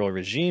to liberal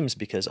regimes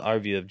because our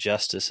view of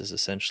justice is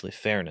essentially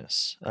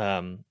fairness.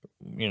 I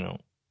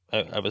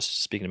was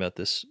speaking about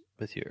this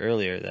with you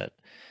earlier, that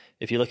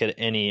if you look at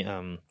any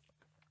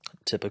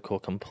typical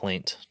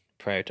complaint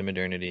prior to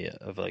modernity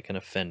of like an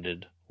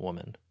offended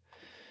woman,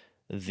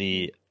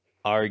 the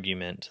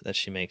argument that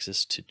she makes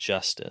is to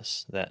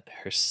justice, that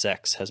her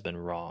sex has been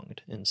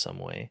wronged in some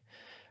way.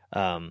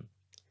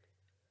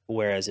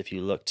 Whereas if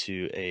you look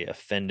to a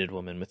offended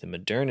woman within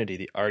modernity,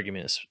 the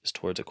argument is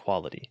towards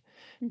equality.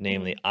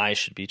 Namely, I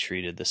should be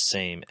treated the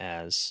same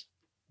as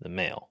the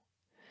male.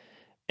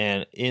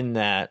 And in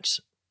that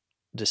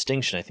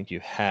distinction, I think you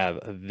have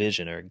a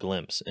vision or a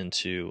glimpse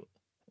into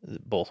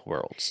both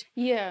worlds.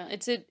 Yeah,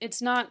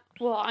 it's not,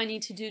 well, I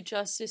need to do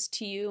justice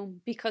to you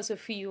because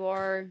of who you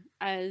are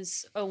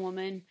as a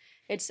woman.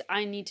 It's,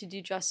 I need to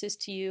do justice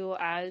to you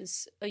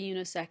as a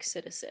unisex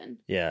citizen.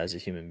 Yeah, as a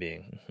human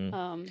being.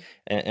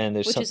 And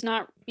there's which is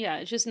not, yeah,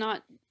 it's just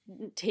not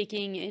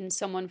taking in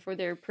someone for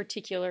their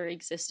particular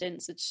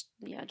existence. It's,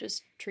 yeah,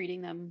 just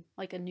treating them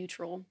like a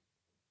neutral,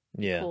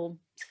 equal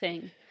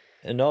thing.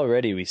 And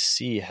already we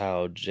see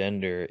how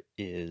gender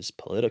is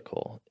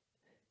political,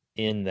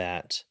 in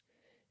that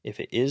if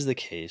it is the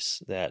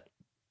case that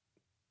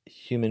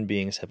human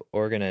beings have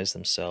organized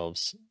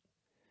themselves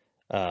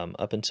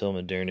up until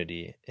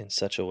modernity in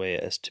such a way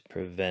as to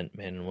prevent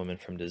man and woman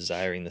from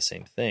desiring the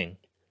same thing,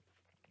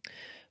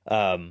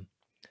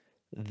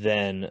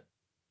 then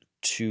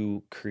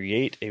to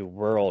create a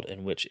world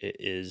in which it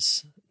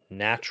is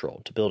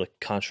natural, to build a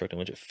construct in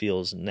which it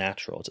feels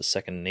natural, it's a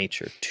second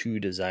nature to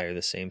desire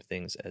the same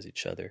things as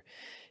each other,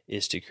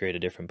 is to create a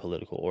different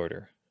political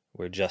order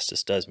where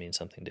justice does mean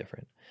something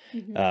different.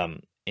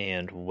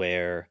 And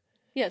where,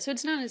 yeah, so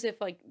it's not as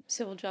if like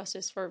civil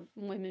justice for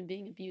women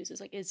being abused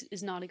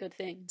is not a good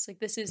thing. It's like,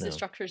 this is the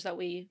structures that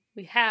we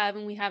have,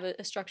 and we have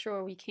a structure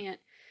where we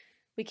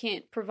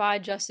can't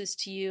provide justice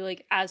to you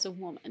like as a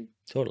woman.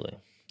 Totally.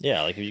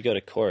 Yeah, like if you go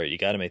to court, you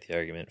got to make the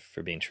argument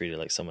for being treated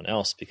like someone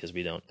else, because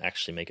we don't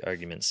actually make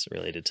arguments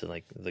related to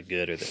like the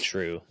good or the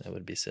true. That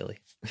would be silly.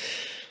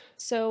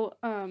 So,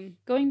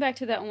 going back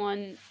to that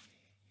one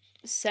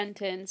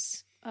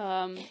sentence,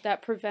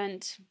 that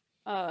prevent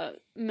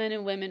men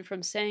and women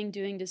from saying,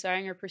 doing,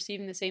 desiring, or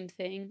perceiving the same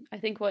thing, I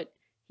think what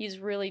he's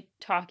really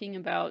talking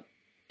about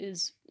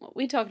is what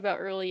we talked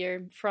about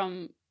earlier,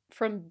 from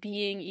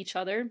being each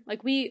other.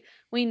 Like we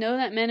know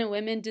that men and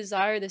women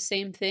desire the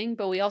same thing,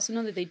 but we also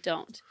know that they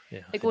don't.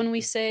 Yeah, like when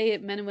we say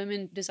men and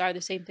women desire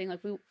the same thing,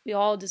 like we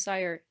all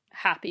desire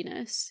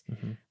happiness,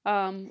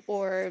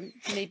 or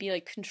maybe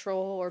like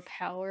control or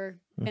power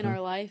in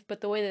our life,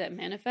 but the way that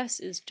manifests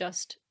is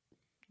just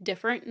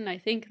different. And I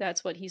think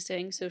that's what he's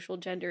saying social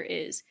gender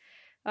is.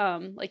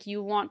 Like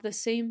you want the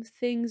same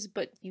things,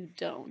 but you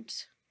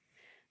don't.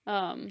 You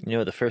know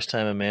what the first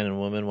time a man and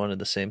woman wanted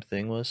the same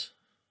thing was?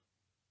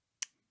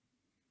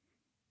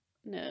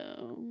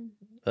 No.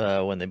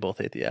 When they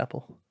both ate the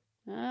apple.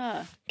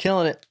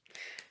 Killing it.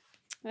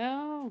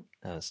 Oh.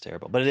 That was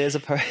terrible. But it is a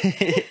part.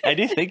 I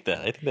do think that.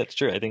 I think that's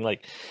true. I think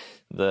like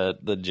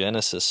the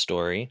Genesis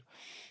story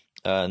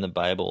in the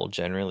Bible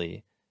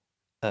generally,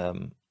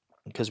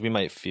 because we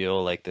might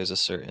feel like there's a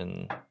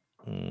certain.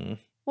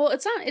 Well,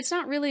 it's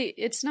not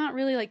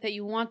really like that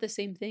you want the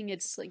same thing.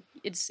 It's like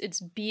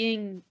it's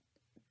being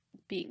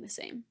the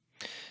same.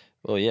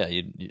 Well, yeah,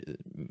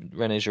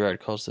 René Girard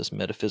calls this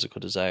metaphysical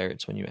desire.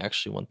 It's when you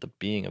actually want the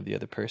being of the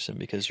other person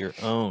because your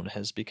own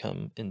has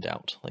become in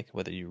doubt, like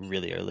whether you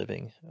really are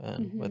living,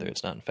 whether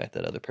it's not in fact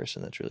that other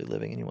person that's really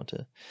living, and you want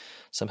to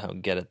somehow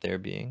get at their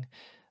being.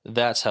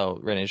 That's how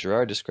René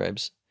Girard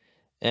describes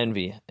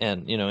envy.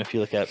 And, you know, if you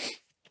look at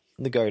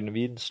the Garden of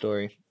Eden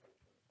story,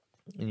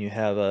 and you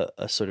have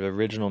a sort of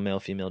original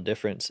male-female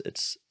difference,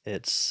 it's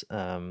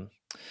the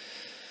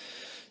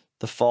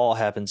fall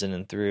happens in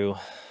and through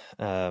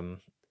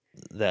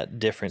that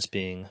difference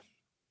being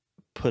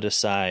put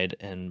aside,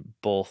 and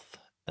both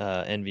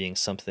envying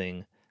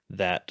something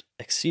that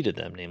exceeded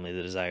them, namely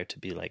the desire to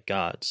be like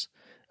gods.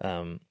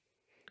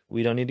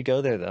 We don't need to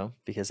go there, though,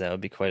 because that would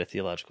be quite a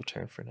theological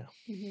term for now.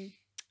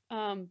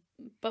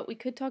 But we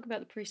could talk about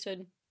the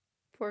priesthood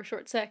for a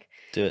short sec.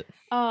 Do it.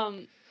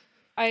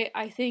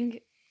 I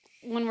think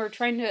when we're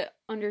trying to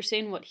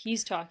understand what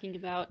he's talking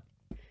about,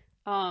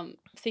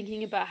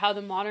 thinking about how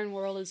the modern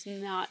world is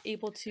not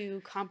able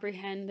to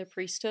comprehend the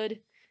priesthood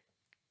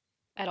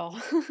at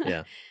all.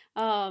 Yeah.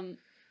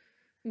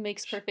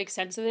 Makes perfect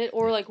sense of it.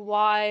 Or like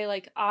why,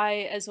 like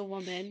I as a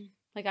woman,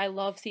 like I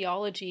love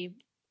theology.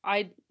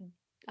 I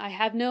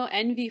have no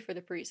envy for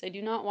the priest. I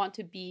do not want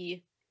to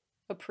be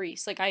a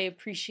priest. Like I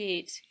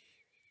appreciate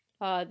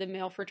the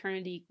male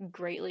fraternity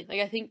greatly. Like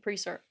I think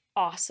priests are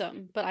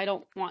awesome, but I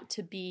don't want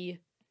to be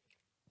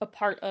a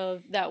part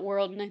of that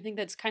world. And I think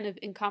that's kind of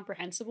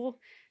incomprehensible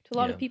to a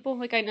lot of people.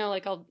 Like I know,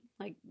 like I'll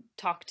like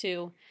talk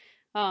to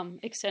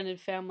extended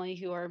family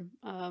who are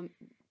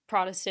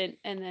Protestant,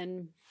 and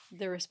then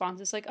the response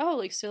is like, oh,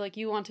 like so like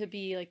you want to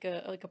be like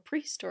a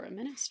priest or a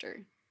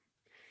minister.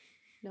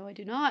 No, I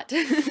do not.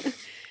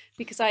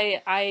 Because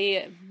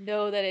I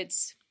know that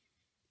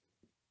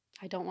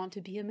I don't want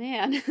to be a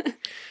man.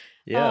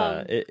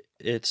 Yeah,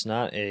 it's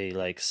not a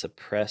like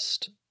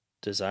suppressed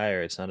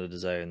desire. It's not a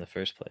desire in the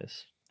first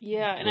place.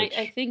 Yeah, and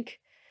I think,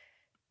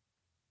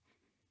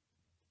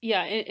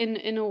 yeah,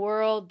 in a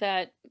world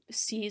that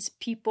sees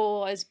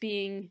people as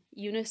being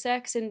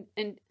unisex,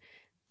 and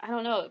I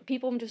don't know,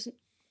 people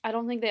I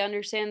don't think they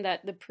understand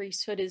that the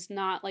priesthood is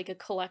not like a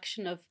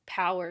collection of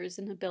powers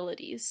and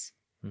abilities.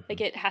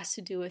 Like it has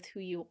to do with who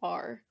you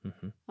are,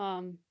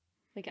 Mm-hmm.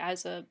 like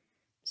as a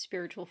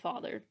spiritual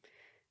father,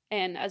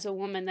 and as a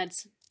woman,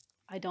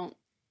 I don't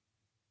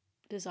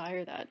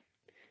desire that.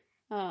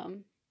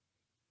 Um,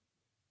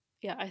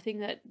 yeah, I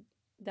think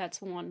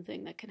that's one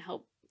thing that can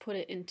help put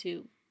it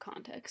into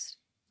context.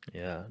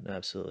 Yeah,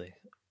 absolutely.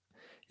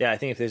 Yeah, I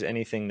think if there's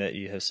anything that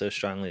you have so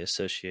strongly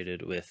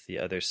associated with the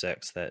other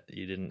sex that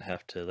you didn't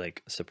have to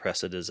like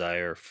suppress a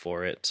desire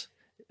for it,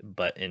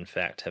 but in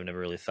fact have never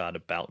really thought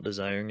about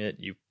desiring it,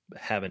 you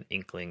have an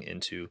inkling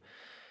into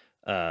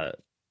uh,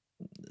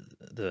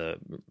 the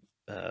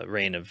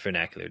reign of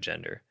vernacular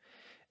gender.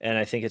 And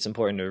I think it's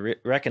important to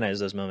recognize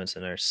those moments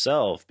in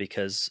ourselves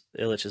because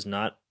Illich is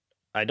not,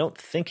 I don't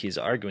think he's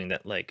arguing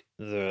that like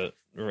the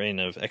reign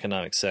of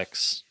economic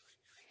sex,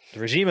 the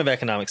regime of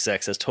economic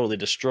sex has totally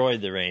destroyed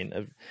the reign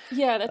of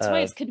Yeah, that's why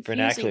it's confusing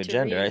vernacular to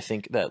gender. I read.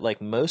 think that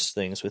like most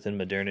things within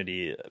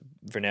modernity,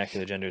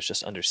 vernacular gender is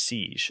just under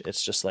siege.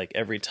 It's just like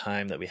every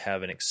time that we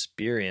have an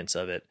experience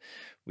of it,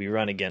 we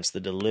run against the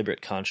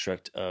deliberate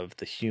construct of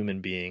the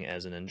human being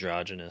as an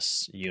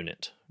androgynous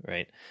unit,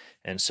 right?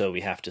 And so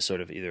we have to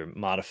sort of either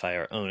modify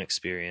our own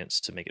experience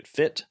to make it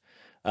fit,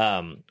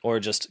 or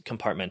just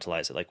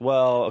compartmentalize it. Like,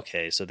 well,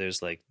 okay, so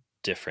there's like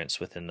difference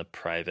within the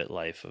private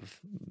life of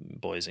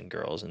boys and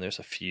girls, and there's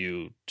a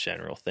few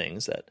general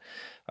things that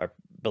are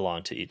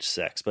belong to each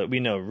sex, but we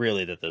know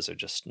really that those are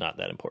just not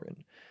that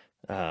important,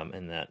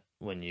 and that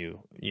when you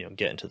know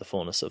get into the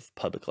fullness of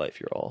public life,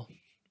 you're all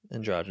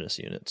androgynous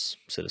units,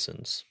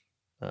 citizens,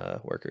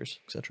 workers,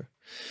 etc.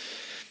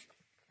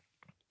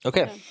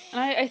 Okay. Yeah, and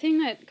I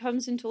think that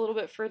comes into a little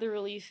bit further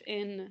relief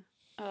in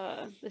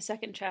the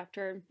second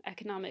chapter,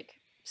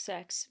 economic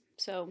sex.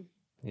 So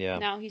Yeah.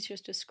 now he's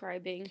just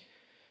describing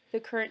the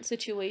current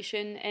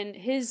situation, and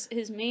his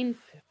main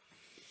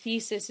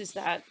thesis is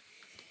that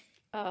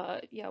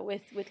yeah,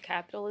 with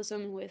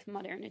capitalism, with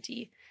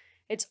modernity,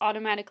 it's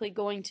automatically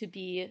going to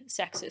be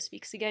sexist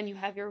because again, you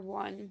have your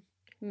one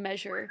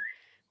measure,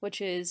 which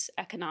is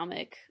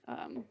economic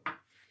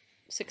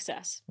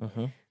success,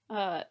 Mm-hmm.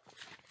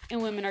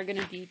 and women are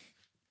going to be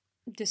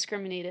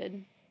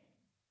discriminated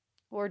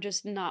or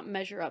just not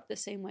measure up the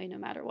same way no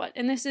matter what.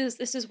 And this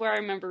is where I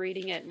remember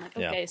reading it and like,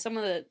 okay, some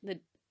of the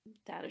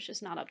data is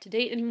just not up to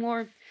date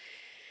anymore.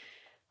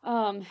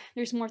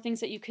 There's more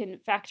things that you can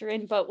factor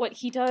in, but what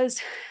he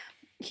does,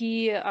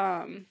 he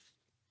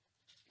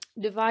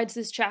divides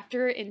this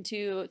chapter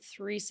into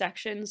three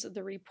sections: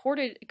 the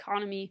reported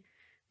economy,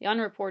 the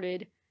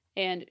unreported,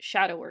 and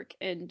shadow work.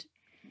 And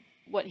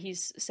what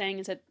he's saying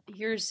is that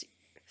here's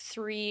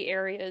three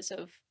areas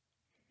of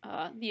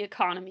the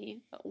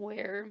economy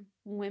where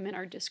women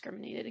are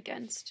discriminated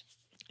against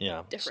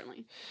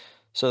differently.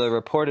 So the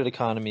reported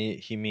economy,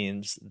 he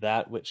means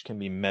that which can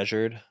be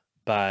measured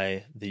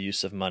by the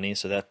use of money.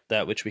 So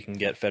that which we can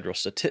get federal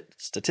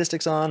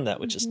statistics on, that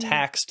which is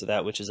taxed,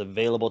 that which is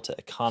available to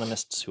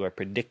economists who are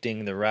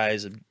predicting the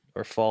rise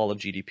or fall of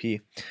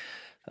GDP.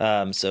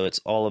 So it's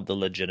all of the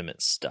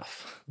legitimate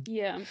stuff.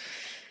 Yeah.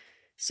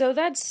 So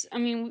that's, I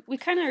mean, we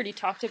kind of already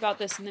talked about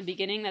this in the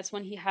beginning. That's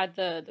when he had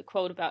the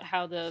quote about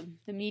how the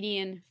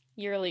median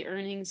yearly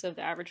earnings of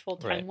the average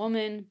full-time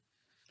woman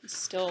is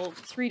still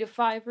 3 to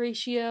 5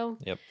 ratio.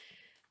 Yep.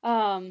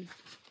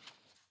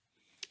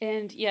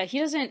 And yeah, he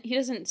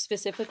doesn't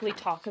specifically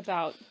talk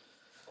about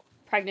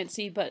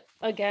pregnancy, but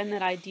again,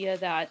 that idea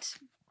that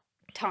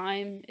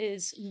time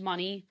is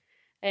money,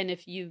 and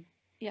if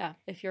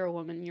you're a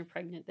woman and you're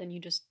pregnant, then you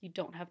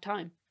don't have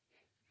time.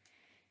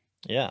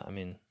 Yeah, I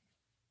mean,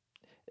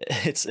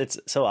 it's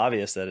so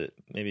obvious that it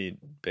maybe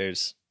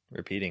bears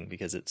repeating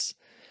because it's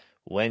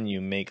when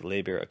you make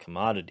labor a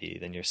commodity,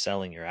 then you're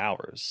selling your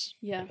hours.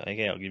 Yeah. Like,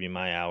 okay, I'll give you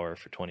my hour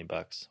for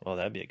 $20. Well,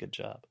 that'd be a good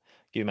job.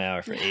 Give you my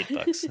hour for $8.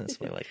 That's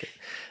the way I like it.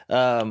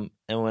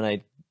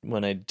 And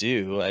when I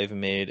do, I've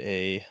made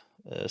a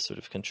sort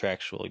of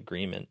contractual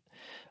agreement.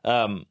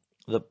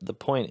 The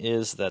point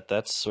is that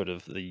that's sort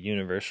of the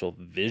universal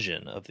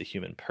vision of the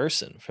human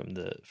person from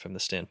the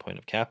standpoint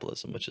of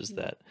capitalism, which is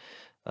that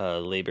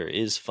labor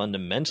is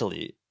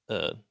fundamentally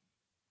a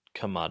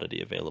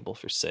commodity available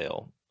for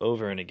sale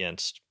over and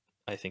against,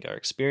 I think, our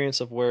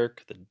experience of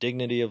work, the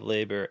dignity of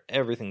labor,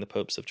 everything the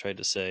popes have tried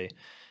to say.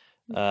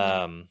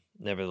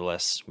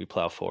 Nevertheless, we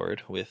plow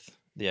forward with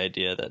the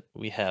idea that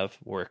we have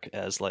work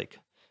as like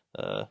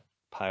a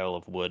pile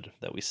of wood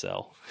that we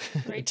sell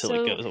until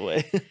it goes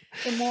away.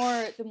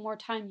 the more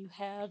time you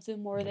have, the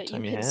more that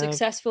you can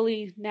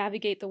successfully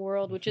navigate the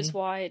world, which is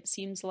why it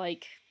seems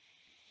like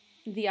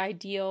the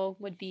ideal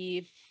would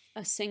be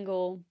a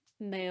single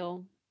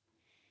male,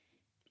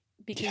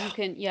 because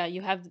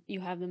you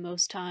have the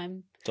most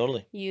time.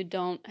 Totally. You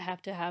don't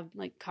have to have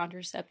like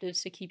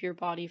contraceptives to keep your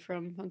body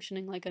from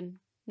functioning like a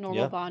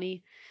normal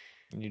body.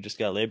 You just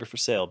got labor for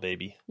sale,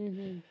 baby.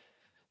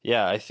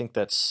 Yeah, I think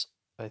that's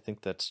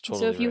totally.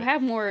 So if you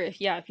have more,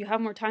 if you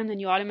have more time, then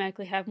you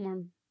automatically have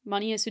more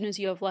money. As soon as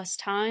you have less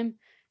time,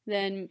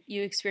 then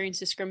you experience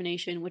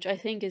discrimination, which I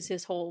think is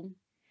his whole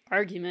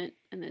argument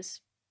in this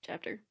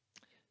chapter.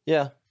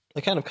 Yeah,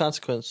 the kind of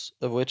consequence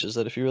of which is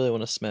that if you really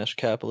want to smash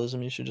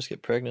capitalism, you should just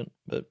get pregnant.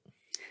 But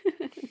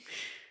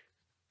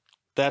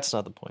That's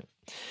not the point.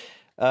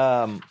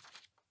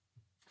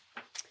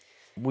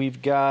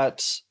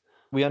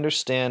 We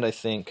understand, I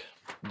think,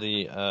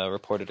 the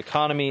reported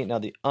economy. Now,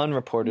 the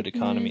unreported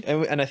economy,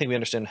 and I think we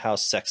understand how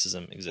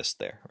sexism exists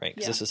there, right?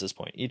 Because this is his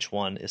point. Each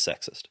one is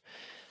sexist.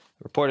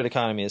 The reported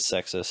economy is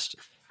sexist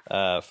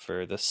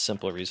for the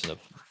simple reason of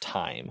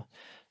time.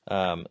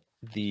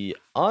 The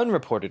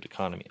unreported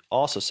economy,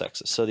 also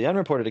sexist. So the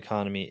unreported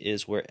economy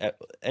is where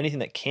anything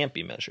that can't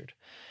be measured.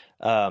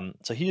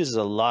 So he uses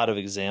a lot of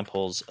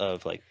examples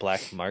of like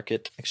black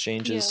market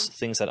exchanges,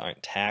 things that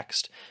aren't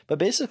taxed, but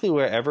basically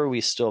wherever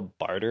we still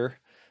barter,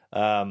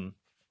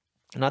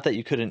 not that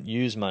you couldn't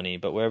use money,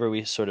 but wherever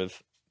we sort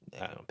of,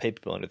 I don't know, pay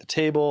people under the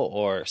table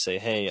or say,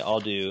 hey,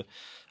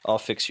 I'll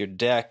fix your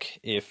deck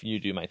if you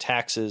do my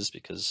taxes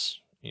because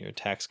you're a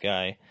tax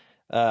guy.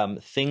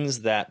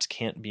 Things that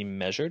can't be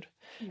measured.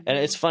 And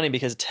it's funny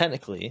because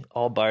technically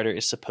all barter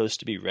is supposed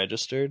to be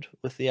registered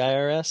with the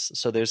IRS.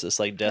 So there's this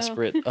like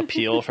desperate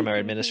appeal from our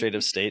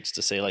administrative states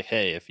to say like,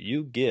 hey, if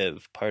you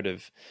give part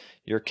of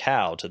your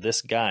cow to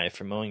this guy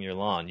for mowing your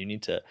lawn, you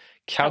need to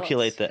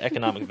calculate the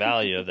economic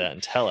value of that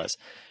and tell us,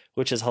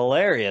 which is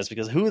hilarious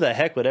because who the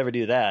heck would ever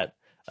do that?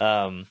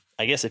 I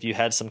guess if you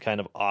had some kind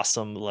of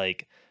awesome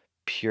like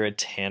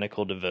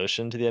puritanical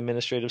devotion to the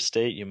administrative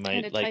state, you might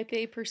kind of like type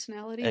A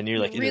personality, and you're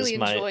like, really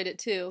enjoyed it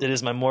too. It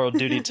is my moral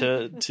duty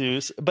to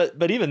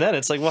but even then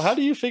it's like, well, how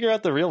do you figure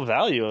out the real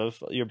value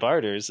of your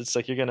barters? It's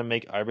like you're going to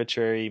make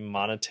arbitrary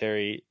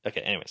monetary.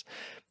 Okay, anyways,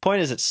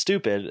 point is it's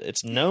stupid.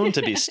 It's known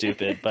to be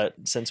stupid, but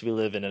since we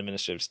live in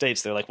administrative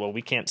states, they're like, well,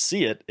 we can't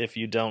see it if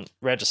you don't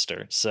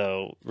register.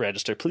 So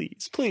register,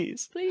 please.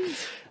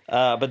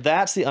 But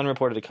that's the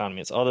unreported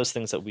economy. It's all those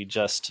things that we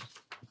just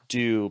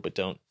do but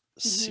don't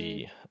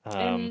see.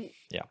 I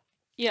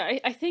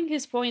think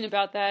his point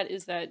about that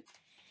is that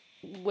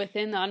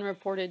within the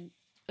unreported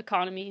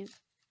economy,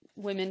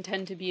 women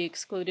tend to be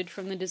excluded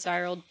from the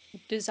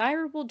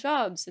desirable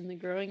jobs in the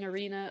growing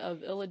arena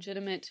of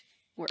illegitimate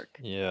work.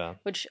 Yeah.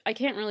 Which I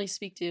can't really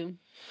speak to.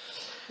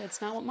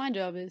 That's not what my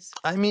job is.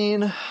 I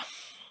mean,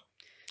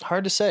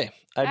 hard to say.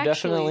 I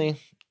definitely,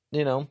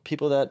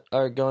 people that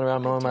are going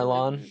around mowing my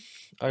lawn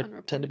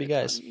tend to be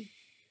guys. Economy.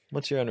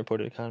 What's your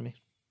unreported economy?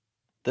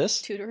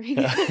 This? Tutoring.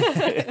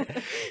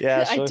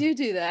 Yeah, sure. I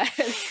do that.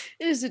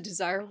 It is a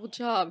desirable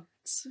job.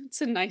 It's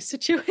a nice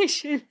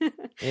situation.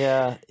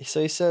 Yeah.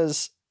 So he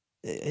says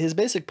his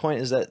basic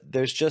point is that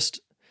there's just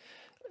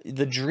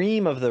the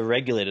dream of the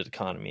regulated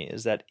economy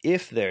is that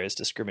if there is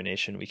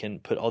discrimination, we can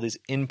put all these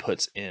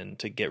inputs in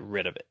to get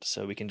rid of it.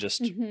 So we can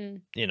just,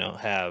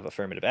 have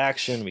affirmative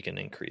action. We can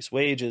increase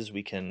wages.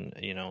 We can,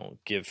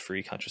 give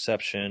free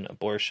contraception,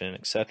 abortion,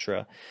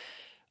 etc.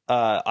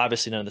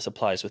 Obviously, none of this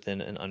applies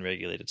within an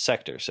unregulated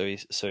sector. So he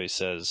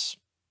says,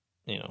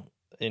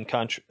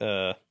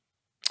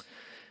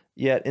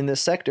 yet in this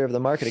sector of the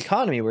market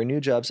economy where new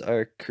jobs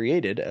are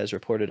created as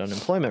reported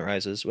unemployment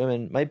rises,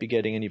 women might be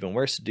getting an even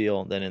worse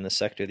deal than in the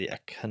sector the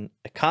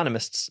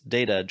economists'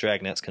 data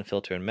dragnets can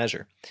filter and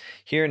measure.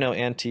 Here, no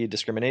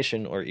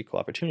anti-discrimination or equal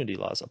opportunity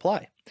laws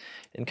apply.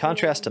 In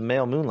contrast to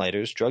male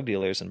moonlighters, drug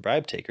dealers, and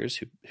bribe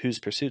takers whose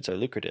pursuits are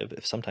lucrative,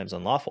 if sometimes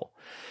unlawful,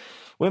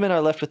 women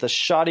are left with a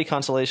shoddy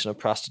constellation of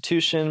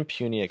prostitution,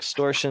 puny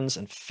extortions,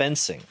 and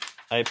fencing.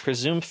 I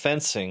presume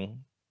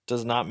fencing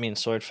does not mean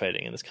sword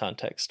fighting in this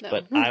context,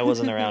 but I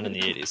wasn't around in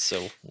the 80s,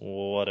 so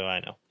what do I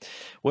know?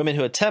 Women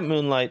who attempt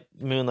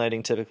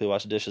moonlighting typically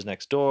wash dishes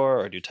next door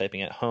or do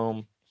typing at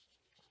home,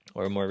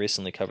 or more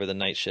recently cover the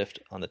night shift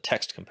on the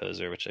text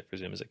composer, which I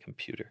presume is a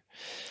computer.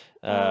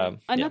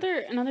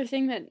 Another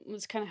thing that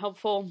was kind of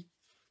helpful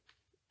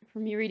for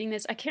me reading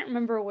this, I can't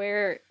remember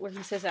where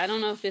he says it. I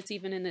don't know if it's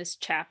even in this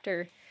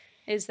chapter,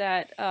 is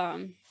that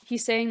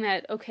he's saying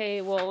that,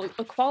 okay, well,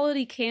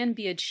 equality can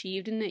be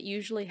achieved, and it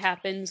usually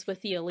happens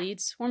with the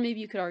elites, or maybe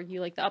you could argue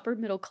like the upper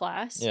middle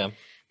class. Yeah.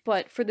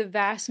 But for the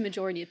vast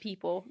majority of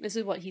people, this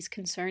is what he's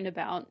concerned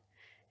about,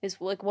 is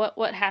like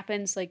what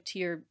happens like to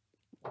your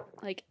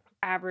like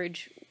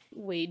average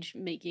wage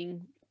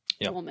making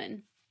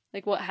woman.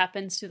 Like what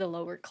happens to the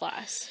lower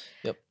class.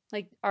 Yep.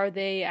 Like, are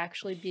they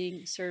actually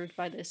being served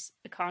by this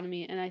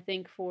economy? And I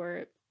think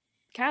for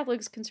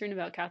Catholics concerned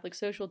about Catholic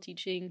social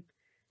teaching,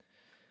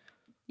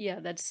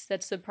 that's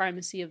the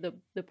primacy of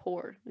the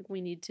poor. Like,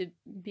 we need to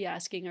be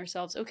asking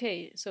ourselves,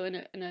 okay, so in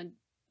a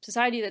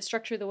society that's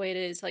structured the way it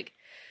is, like,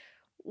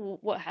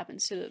 what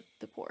happens to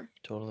the poor?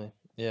 Totally.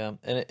 Yeah,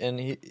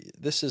 and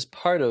this is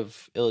part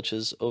of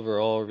Illich's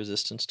overall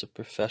resistance to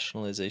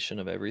professionalization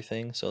of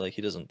everything. So, like,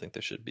 he doesn't think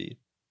there should be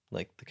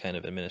like the kind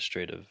of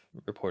administrative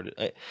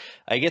reported.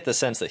 I get the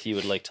sense that he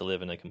would like to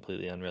live in a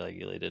completely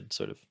unregulated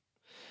sort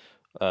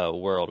of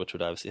world, which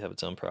would obviously have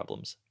its own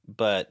problems.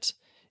 But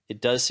it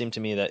does seem to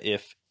me that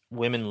if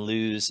women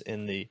lose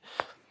in the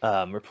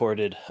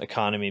reported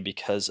economy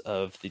because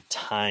of the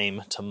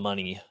time to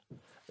money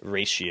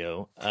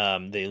ratio,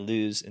 they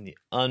lose in the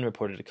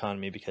unreported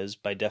economy because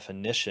by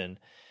definition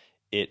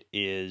it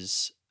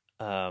is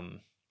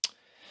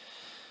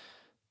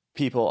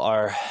people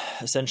are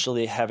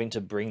essentially having to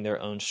bring their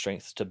own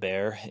strength to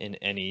bear in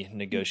any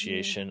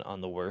negotiation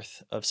on the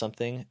worth of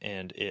something.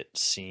 And it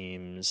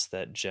seems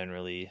that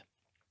generally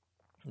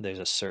there's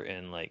a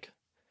certain like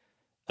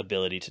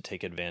ability to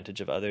take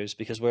advantage of others,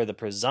 because where the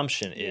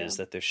presumption is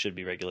that there should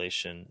be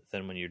regulation,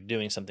 then when you're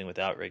doing something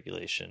without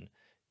regulation,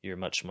 you're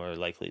much more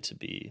likely to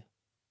be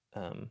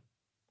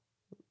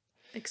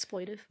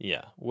exploitive.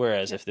 Yeah.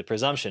 Whereas if the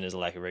presumption is a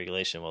lack of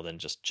regulation, well, then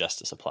just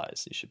justice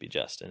applies. You should be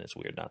just, and it's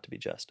weird not to be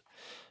just.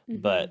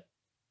 But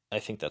I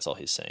think that's all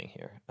he's saying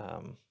here.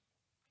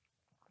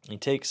 He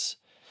takes,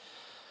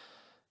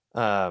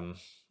 yeah.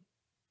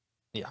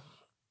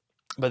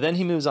 But then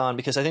he moves on,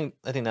 because I think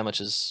that much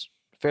is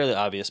fairly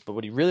obvious. But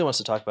what he really wants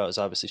to talk about is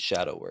obviously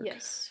shadow work.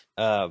 Yes.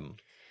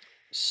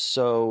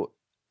 So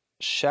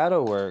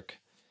shadow work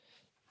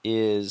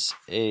is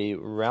a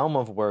realm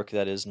of work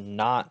that is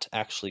not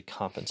actually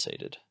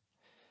compensated.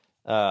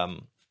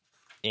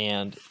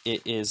 And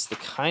it is the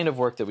kind of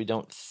work that we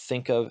don't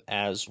think of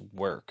as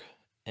work.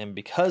 And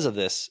because of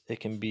this, it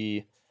can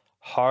be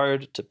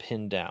hard to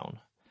pin down.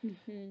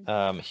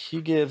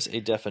 He gives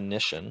a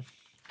definition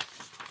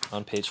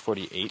on page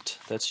 48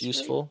 that's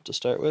useful to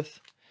start with.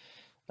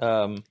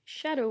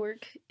 Shadow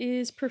work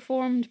is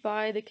performed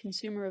by the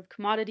consumer of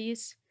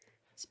commodities,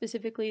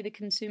 specifically the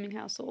consuming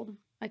household.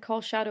 I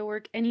call shadow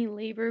work any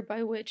labor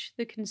by which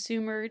the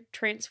consumer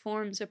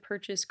transforms a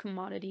purchased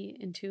commodity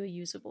into a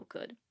usable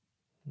good.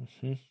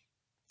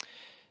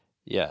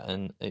 Yeah,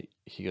 and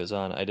he goes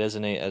on, I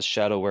designate as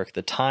shadow work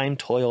the time,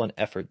 toil, and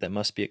effort that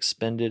must be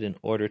expended in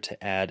order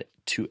to add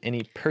to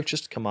any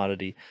purchased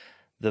commodity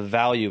the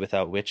value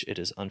without which it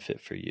is unfit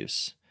for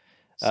use.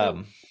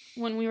 So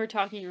when we were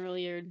talking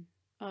earlier,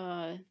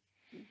 the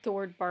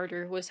word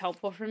barter was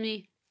helpful for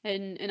me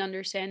in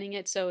understanding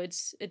it. So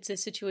it's a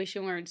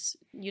situation where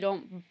you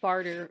don't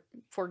barter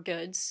for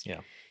goods. Yeah.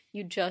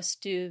 You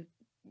just do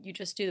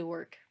the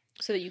work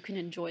so that you can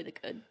enjoy the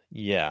good.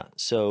 Yeah.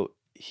 So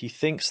he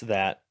thinks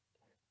that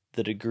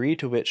the degree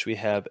to which we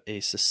have a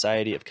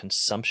society of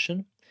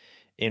consumption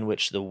in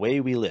which the way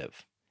we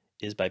live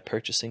is by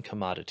purchasing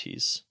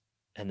commodities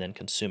and then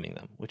consuming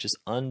them, which is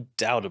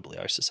undoubtedly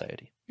our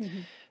society.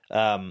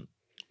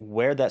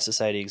 Where that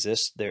society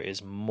exists, there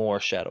is more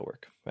shadow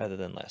work rather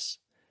than less.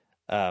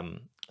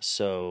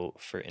 So,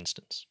 for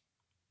instance,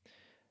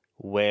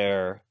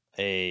 where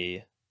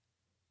a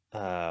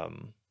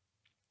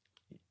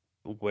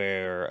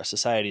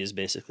society is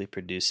basically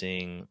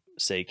producing,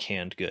 say,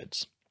 canned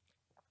goods,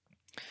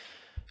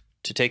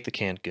 to take the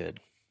canned good,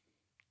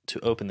 to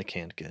open the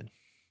canned good,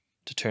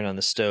 to turn on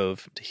the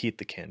stove, to heat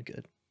the canned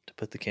good, to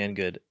put the canned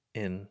good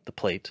in the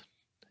plate,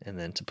 and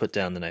then to put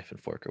down the knife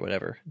and fork or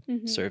whatever,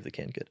 serve the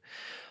canned good.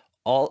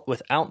 All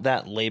without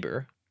that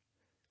labor,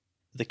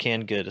 the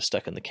canned good is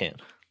stuck in the can,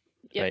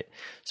 right?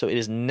 So it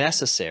is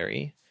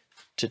necessary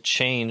to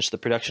change the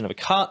production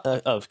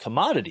of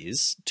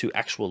commodities to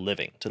actual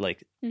living, to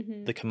like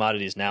the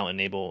commodities now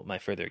enable my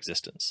further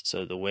existence.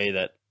 So the way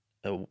that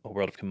a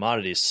world of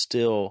commodities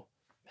still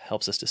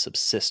helps us to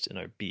subsist in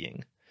our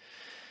being,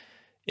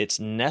 it's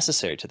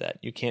necessary to that.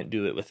 You can't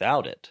do it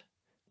without it.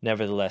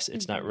 Nevertheless,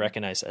 it's not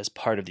recognized as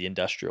part of the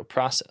industrial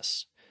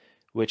process,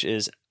 which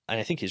is, and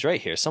I think he's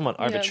right here, somewhat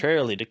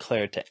arbitrarily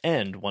declared to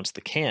end once the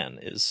can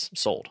is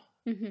sold.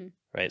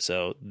 Right?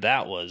 So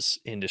that was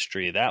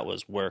industry, that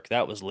was work,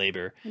 that was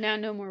labor. Now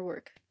no more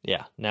work.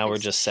 Yeah, now we're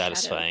just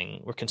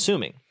satisfying, we're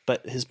consuming.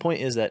 But his point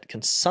is that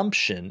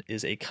consumption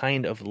is a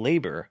kind of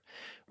labor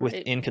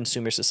within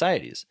consumer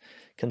societies.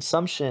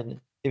 Consumption,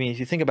 I mean, if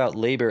you think about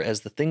labor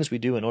as the things we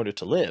do in order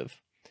to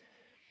live,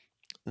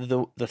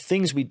 the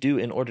things we do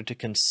in order to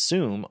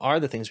consume are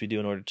the things we do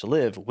in order to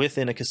live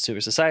within a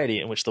consumer society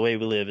in which the way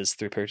we live is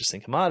through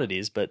purchasing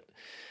commodities, but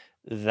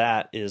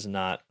that is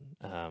not,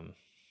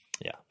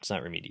 it's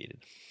not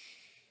remediated.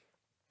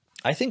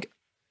 I think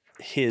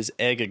his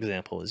egg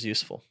example is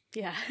useful.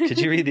 Yeah. Could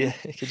you read the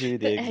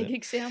egg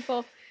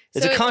example?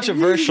 It's a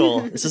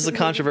controversial, this is a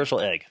controversial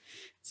egg.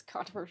 It's a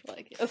controversial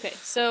egg. Okay,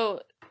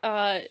 so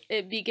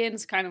it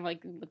begins kind of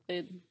like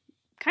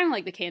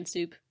the canned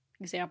soup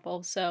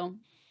example. So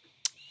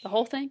the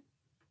whole thing?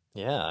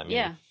 Yeah, I mean,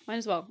 yeah, might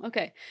as well.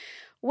 Okay.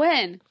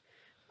 When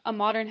a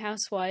modern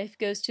housewife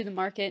goes to the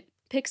market,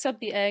 picks up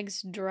the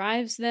eggs,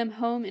 drives them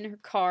home in her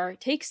car,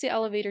 takes the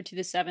elevator to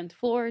the 7th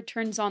floor,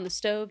 turns on the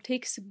stove,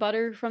 takes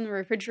butter from the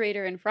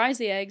refrigerator and fries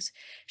the eggs,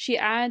 she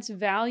adds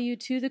value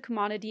to the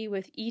commodity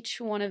with each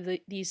one of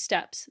these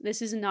steps.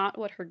 This is not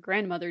what her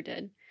grandmother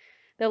did.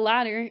 The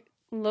latter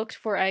looked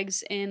for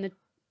eggs in the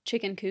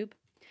chicken coop,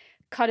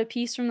 cut a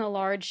piece from the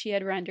lard she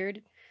had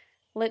rendered,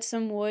 lit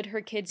some wood her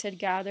kids had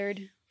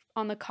gathered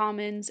on the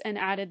commons, and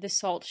added the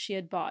salt she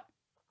had bought.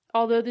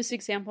 Although this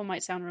example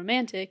might sound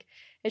romantic,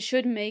 it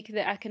should make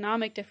the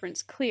economic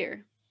difference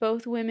clear.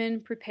 Both women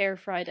prepare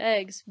fried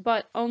eggs,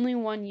 but only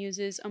one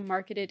uses a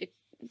marketed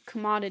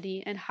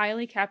commodity and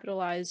highly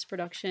capitalized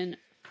production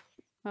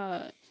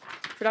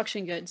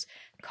goods,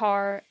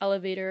 car,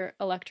 elevator,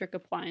 electric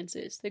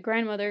appliances. The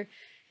grandmother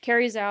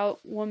carries out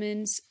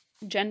woman's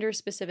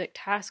gender-specific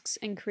tasks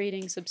and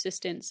creating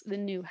subsistence, the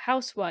new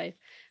housewife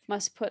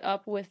must put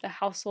up with the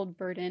household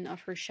burden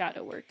of her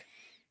shadow work.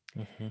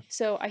 Mm-hmm.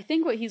 So I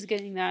think what he's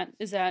getting at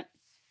is that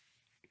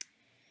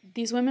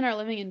these women are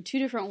living in two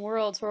different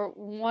worlds, where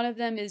one of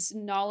them is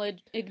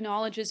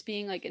acknowledges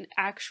being like an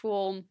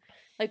actual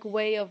like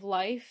way of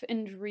life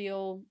and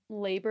real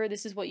labor.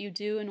 This is what you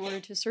do in order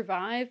to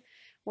survive.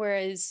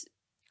 Whereas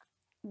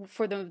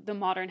for the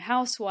modern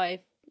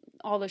housewife,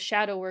 all the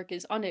shadow work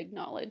is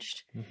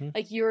unacknowledged. Mm-hmm.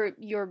 Like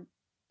you're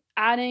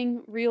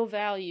adding real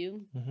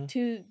value Mm-hmm.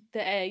 to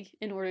the egg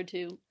in order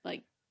to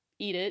like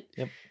eat it.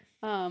 Yep.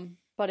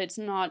 But it's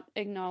not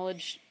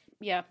acknowledged.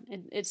 Yeah,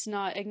 it's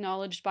not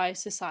acknowledged by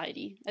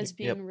society as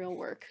being Yep. real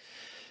work.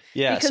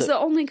 Yeah. Because So, the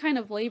only kind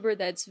of labor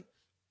that's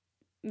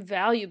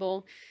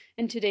valuable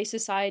in today's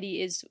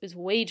society is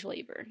wage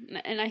labor.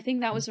 And I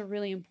think that was a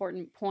really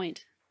important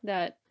point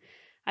that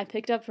I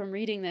picked up from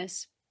reading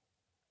this.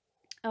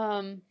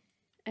 And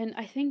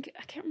I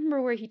can't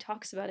remember where he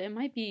talks about it. It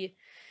might be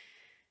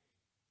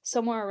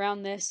somewhere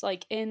around this,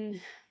 like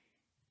in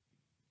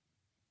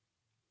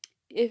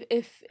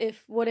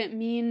if what it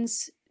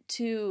means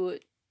to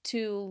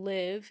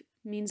live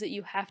means that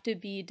you have to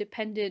be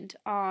dependent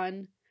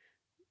on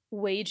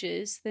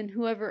wages, then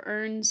whoever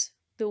earns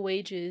the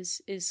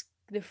wages is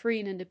the free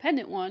and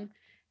independent one,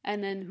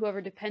 and then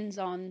whoever depends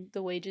on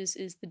the wages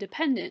is the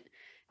dependent.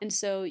 And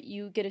so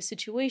you get a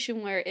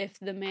situation where if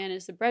the man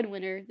is the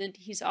breadwinner, then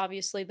he's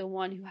obviously the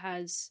one who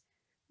has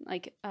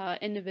like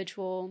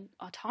individual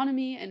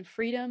autonomy and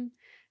freedom,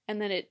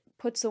 and then it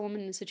puts the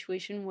woman in a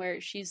situation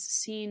where she's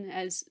seen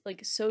as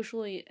like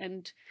socially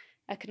and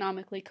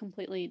economically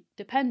completely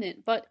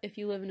dependent. But if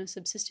you live in a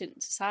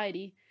subsistent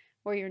society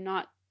where you're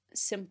not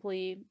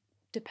simply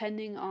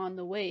depending on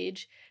the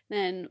wage,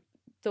 then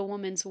the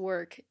woman's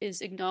work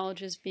is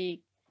acknowledged as being,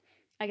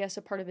 I guess,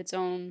 a part of its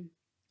own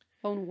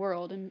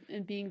world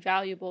and being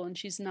valuable, and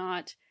she's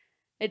not.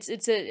 It's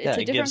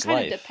a different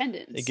kind of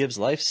dependence. It gives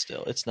life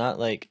still. It's not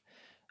like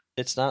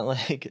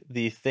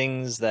the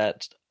things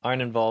that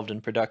aren't involved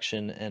in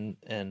production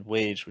and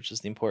wage, which is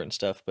the important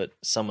stuff, but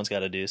someone's got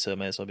to do, so it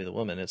might as well be the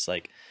woman. It's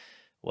like,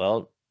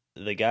 well,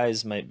 the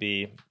guys might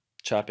be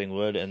chopping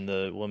wood and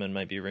the woman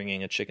might be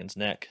wringing a chicken's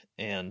neck,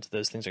 and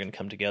those things are going to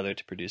come together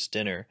to produce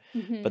dinner.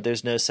 Mm-hmm. But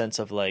there's no sense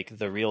of like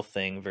the real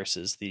thing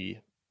versus the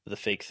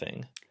fake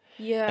thing.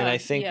 Yeah. And I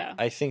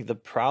think the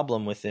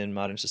problem within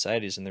modern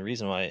societies, and the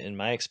reason why, in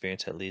my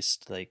experience at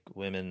least, like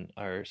women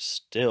are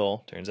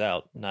still, turns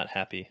out, not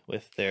happy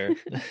with their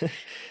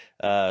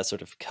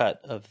sort of cut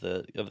of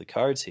the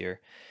cards here,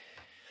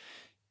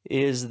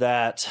 is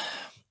that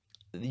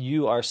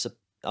you are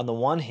on the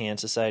one hand,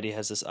 society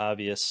has this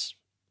obvious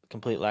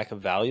complete lack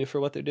of value for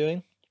what they're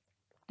doing,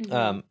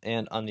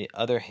 and on the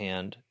other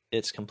hand,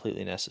 it's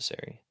completely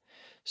necessary.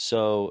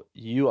 So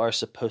you are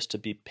supposed to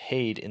be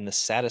paid in the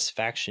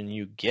satisfaction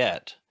you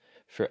get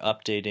for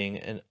updating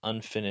an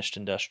unfinished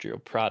industrial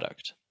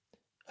product.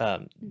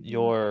 So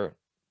you're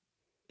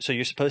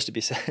supposed to be.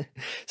 So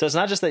it's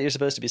not just that you're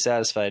supposed to be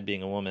satisfied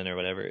being a woman or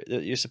whatever.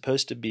 You're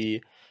supposed to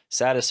be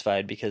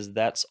satisfied because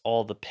that's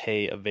all the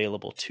pay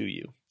available to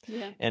you.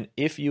 Yeah. And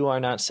if you are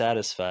not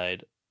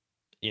satisfied,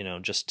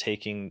 just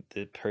taking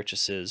the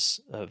purchases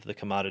of the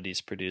commodities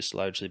produced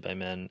largely by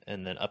men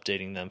and then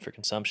updating them for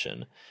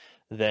consumption,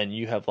 then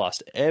you have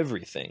lost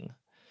everything.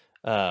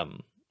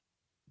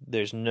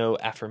 There's no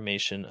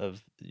affirmation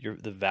of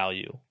the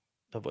value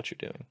of what you're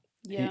doing.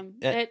 Yeah,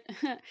 it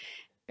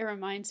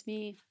reminds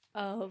me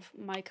of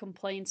my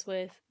complaints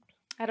with,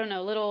 I don't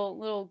know,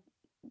 little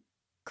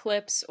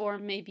clips or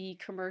maybe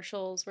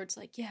commercials where it's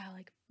like, yeah,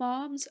 like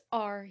moms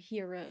are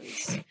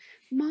heroes.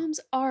 Moms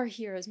are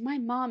heroes. My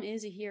mom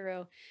is a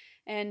hero.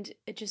 And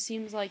it just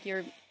seems like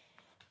you're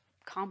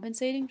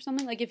compensating for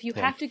something. Like if you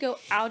have to go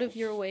out of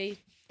your way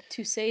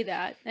to say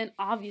that, then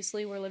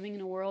obviously we're living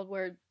in a world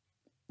where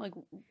like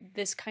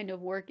this kind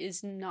of work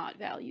is not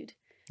valued,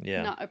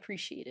 not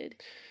appreciated.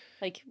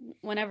 Like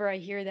whenever I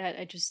hear that,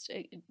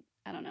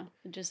 I don't know,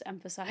 it just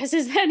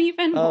emphasizes that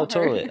even more. Oh,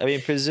 totally. I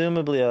mean,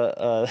 presumably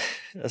a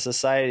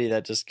society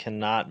that just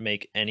cannot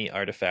make any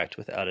artifact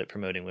without it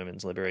promoting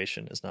women's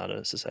liberation is not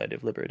a society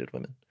of liberated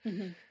women.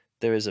 Mm-hmm.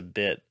 There is a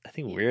bit, I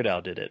think Weird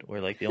Al did it,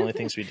 where like the only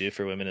things we do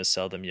for women is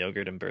sell them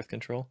yogurt and birth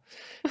control.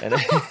 And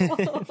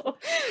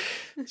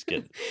it's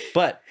good.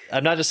 But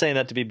I'm not just saying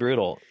that to be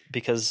brutal,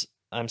 because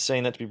I'm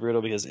saying that to be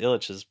brutal because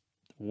Illich is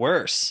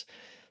worse.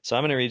 So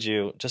I'm going to read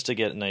you just to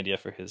get an idea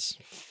for his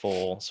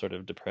full sort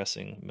of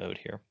depressing mode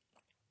here.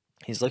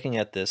 He's looking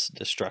at this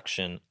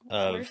destruction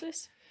of... Where is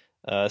this?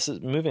 This is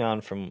moving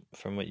on from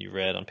what you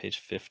read on page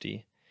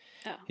 50.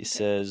 Oh, he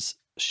says,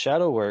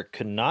 shadow work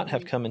could not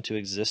have come into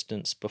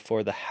existence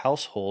before the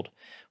household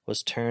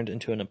was turned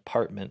into an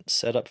apartment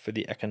set up for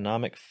the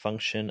economic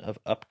function of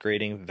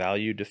upgrading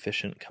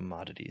value-deficient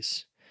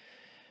commodities.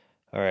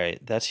 All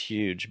right, that's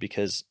huge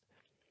because,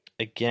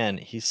 again,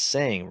 he's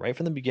saying right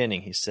from the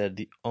beginning, he said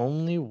the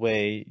only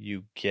way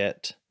you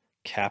get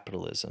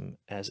capitalism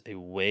as a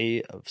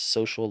way of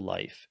social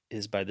life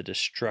is by the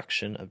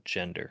destruction of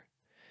gender.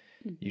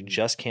 You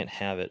just can't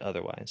have it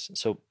otherwise.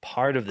 So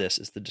part of this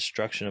is the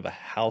destruction of a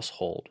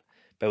household,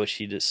 by which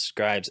he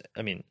describes,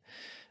 I mean,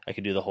 I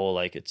could do the whole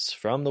like it's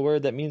from the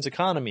word that means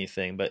economy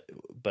thing,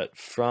 but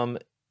from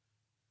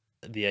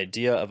the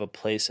idea of a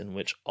place in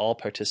which all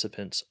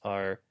participants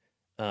are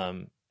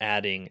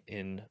adding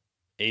in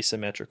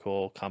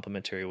asymmetrical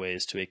complementary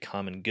ways to a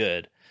common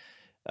good.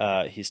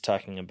 He's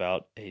talking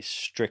about a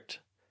strict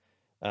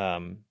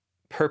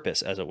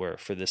purpose, as it were,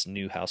 for this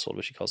new household,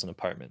 which he calls an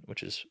apartment,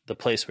 which is the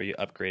place where you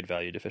upgrade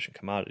value deficient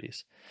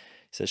commodities.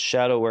 He says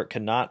shadow work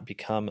cannot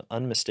become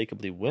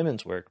unmistakably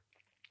women's work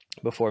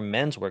before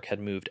men's work had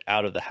moved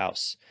out of the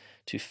house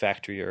to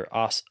factory or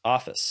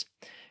office.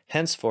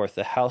 Henceforth,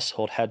 the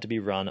household had to be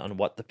run on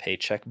what the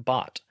paycheck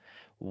bought.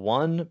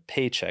 One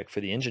paycheck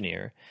for the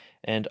engineer,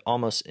 and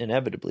almost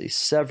inevitably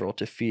several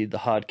to feed the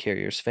hod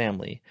carrier's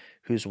family,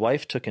 whose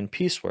wife took in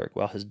piecework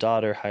while his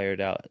daughter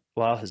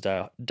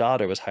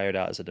was hired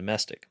out as a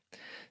domestic.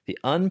 The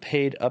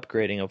unpaid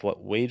upgrading of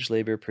what wage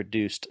labor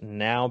produced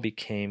now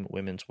became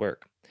women's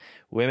work.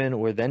 Women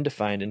were then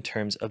defined in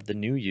terms of the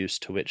new use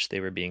to which they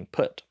were being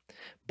put.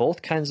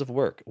 Both kinds of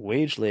work,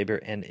 wage labor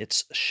and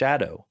its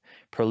shadow,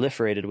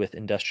 proliferated with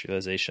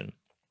industrialization.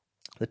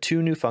 The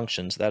two new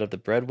functions, that of the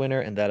breadwinner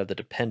and that of the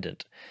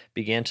dependent,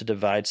 began to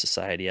divide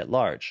society at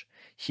large.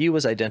 He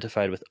was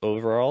identified with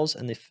overalls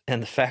and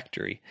the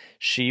factory,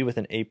 she with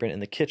an apron in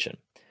the kitchen.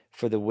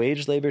 For the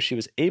wage labor she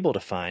was able to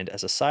find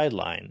as a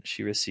sideline,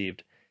 she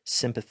received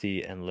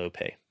sympathy and low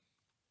pay.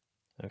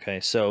 Okay,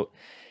 so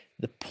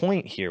the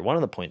point here, one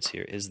of the points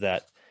here, is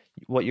that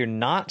what you're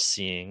not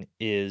seeing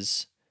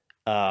is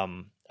a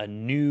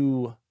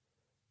new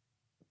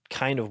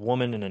kind of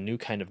woman and a new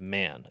kind of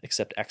man,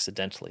 except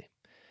accidentally.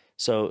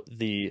 So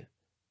the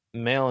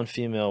male and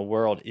female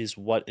world is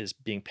what is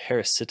being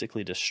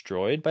parasitically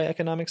destroyed by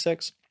economic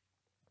sex.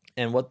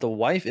 And what the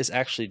wife is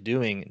actually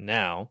doing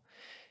now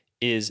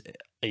is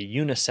a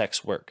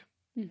unisex work.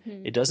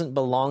 It doesn't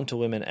belong to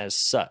women as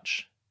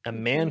such. A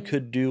man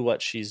could do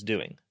what she's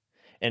doing.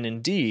 And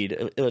indeed,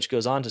 Illich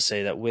goes on to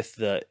say that with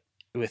the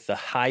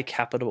high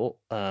capital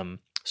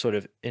sort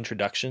of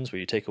introductions where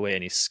you take away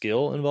any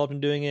skill involved in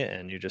doing it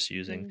and you're just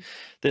using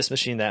this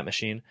machine, that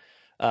machine,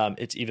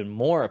 it's even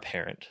more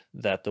apparent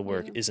that the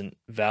work isn't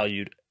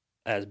valued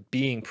as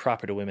being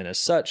proper to women as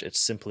such. It's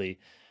simply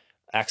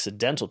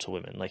accidental to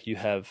women. Like you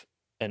have,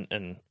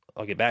 and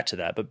I'll get back to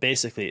that, but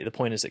basically the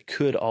point is it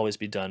could always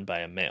be done by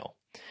a male.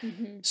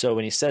 So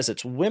when he says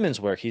it's women's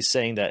work, he's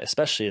saying that,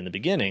 especially in the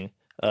beginning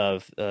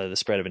of the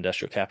spread of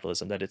industrial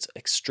capitalism, that it's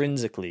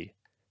extrinsically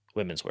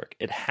women's work.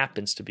 It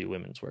happens to be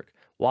women's work.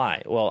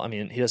 Why? Well, I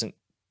mean, he doesn't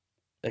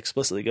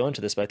explicitly go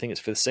into this, but I think it's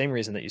for the same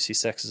reason that you see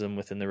sexism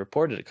within the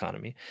reported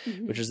economy,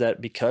 which is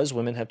that because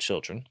women have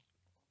children,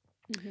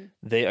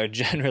 they are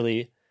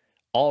generally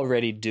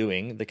already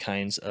doing the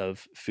kinds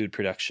of food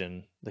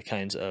production, the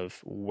kinds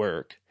of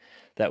work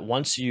that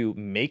once you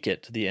make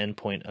it to the end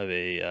point of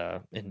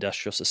a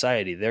industrial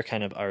society, they're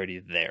kind of already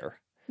there.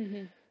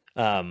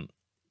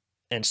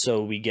 And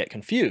so we get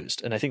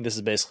confused. And I think this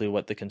is basically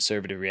what the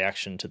conservative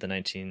reaction to the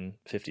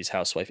 1950s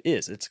housewife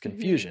is. It's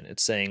confusion.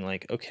 It's saying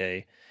like,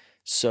 okay,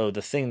 so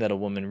the thing that a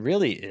woman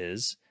really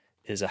is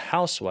a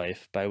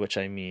housewife, by which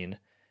I mean,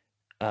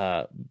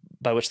 by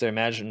which their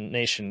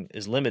imagination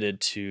is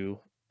limited to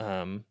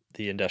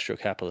the industrial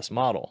capitalist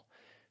model,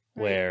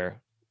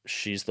 where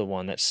she's the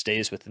one that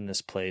stays within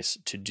this place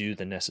to do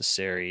the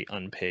necessary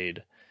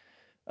unpaid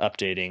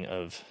updating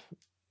of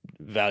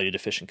value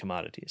deficient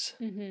commodities,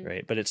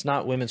 right? But it's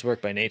not women's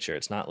work by nature.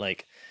 It's not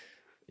like,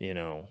 you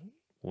know,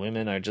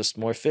 women are just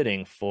more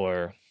fitting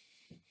for,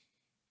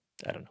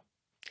 I don't know,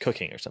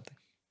 cooking or something.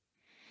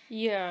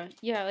 Yeah.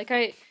 Like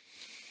I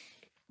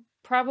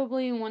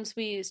probably once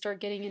we start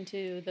getting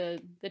into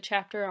the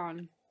chapter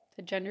on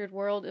the gendered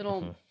world,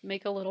 it'll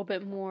make a little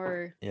bit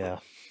more. Yeah.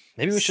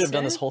 Maybe we should have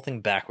done this whole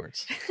thing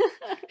backwards.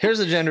 Here's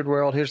the gendered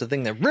world. Here's the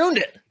thing that ruined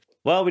it.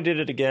 Well, we did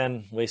it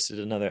again. Wasted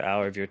another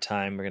hour of your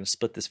time. We're going to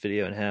split this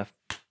video in half,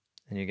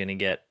 and you're going to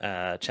get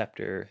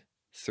chapter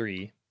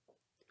 3,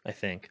 I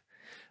think,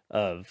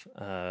 of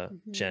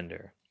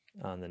gender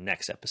on the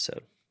next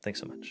episode. Thanks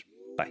so much.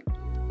 Bye.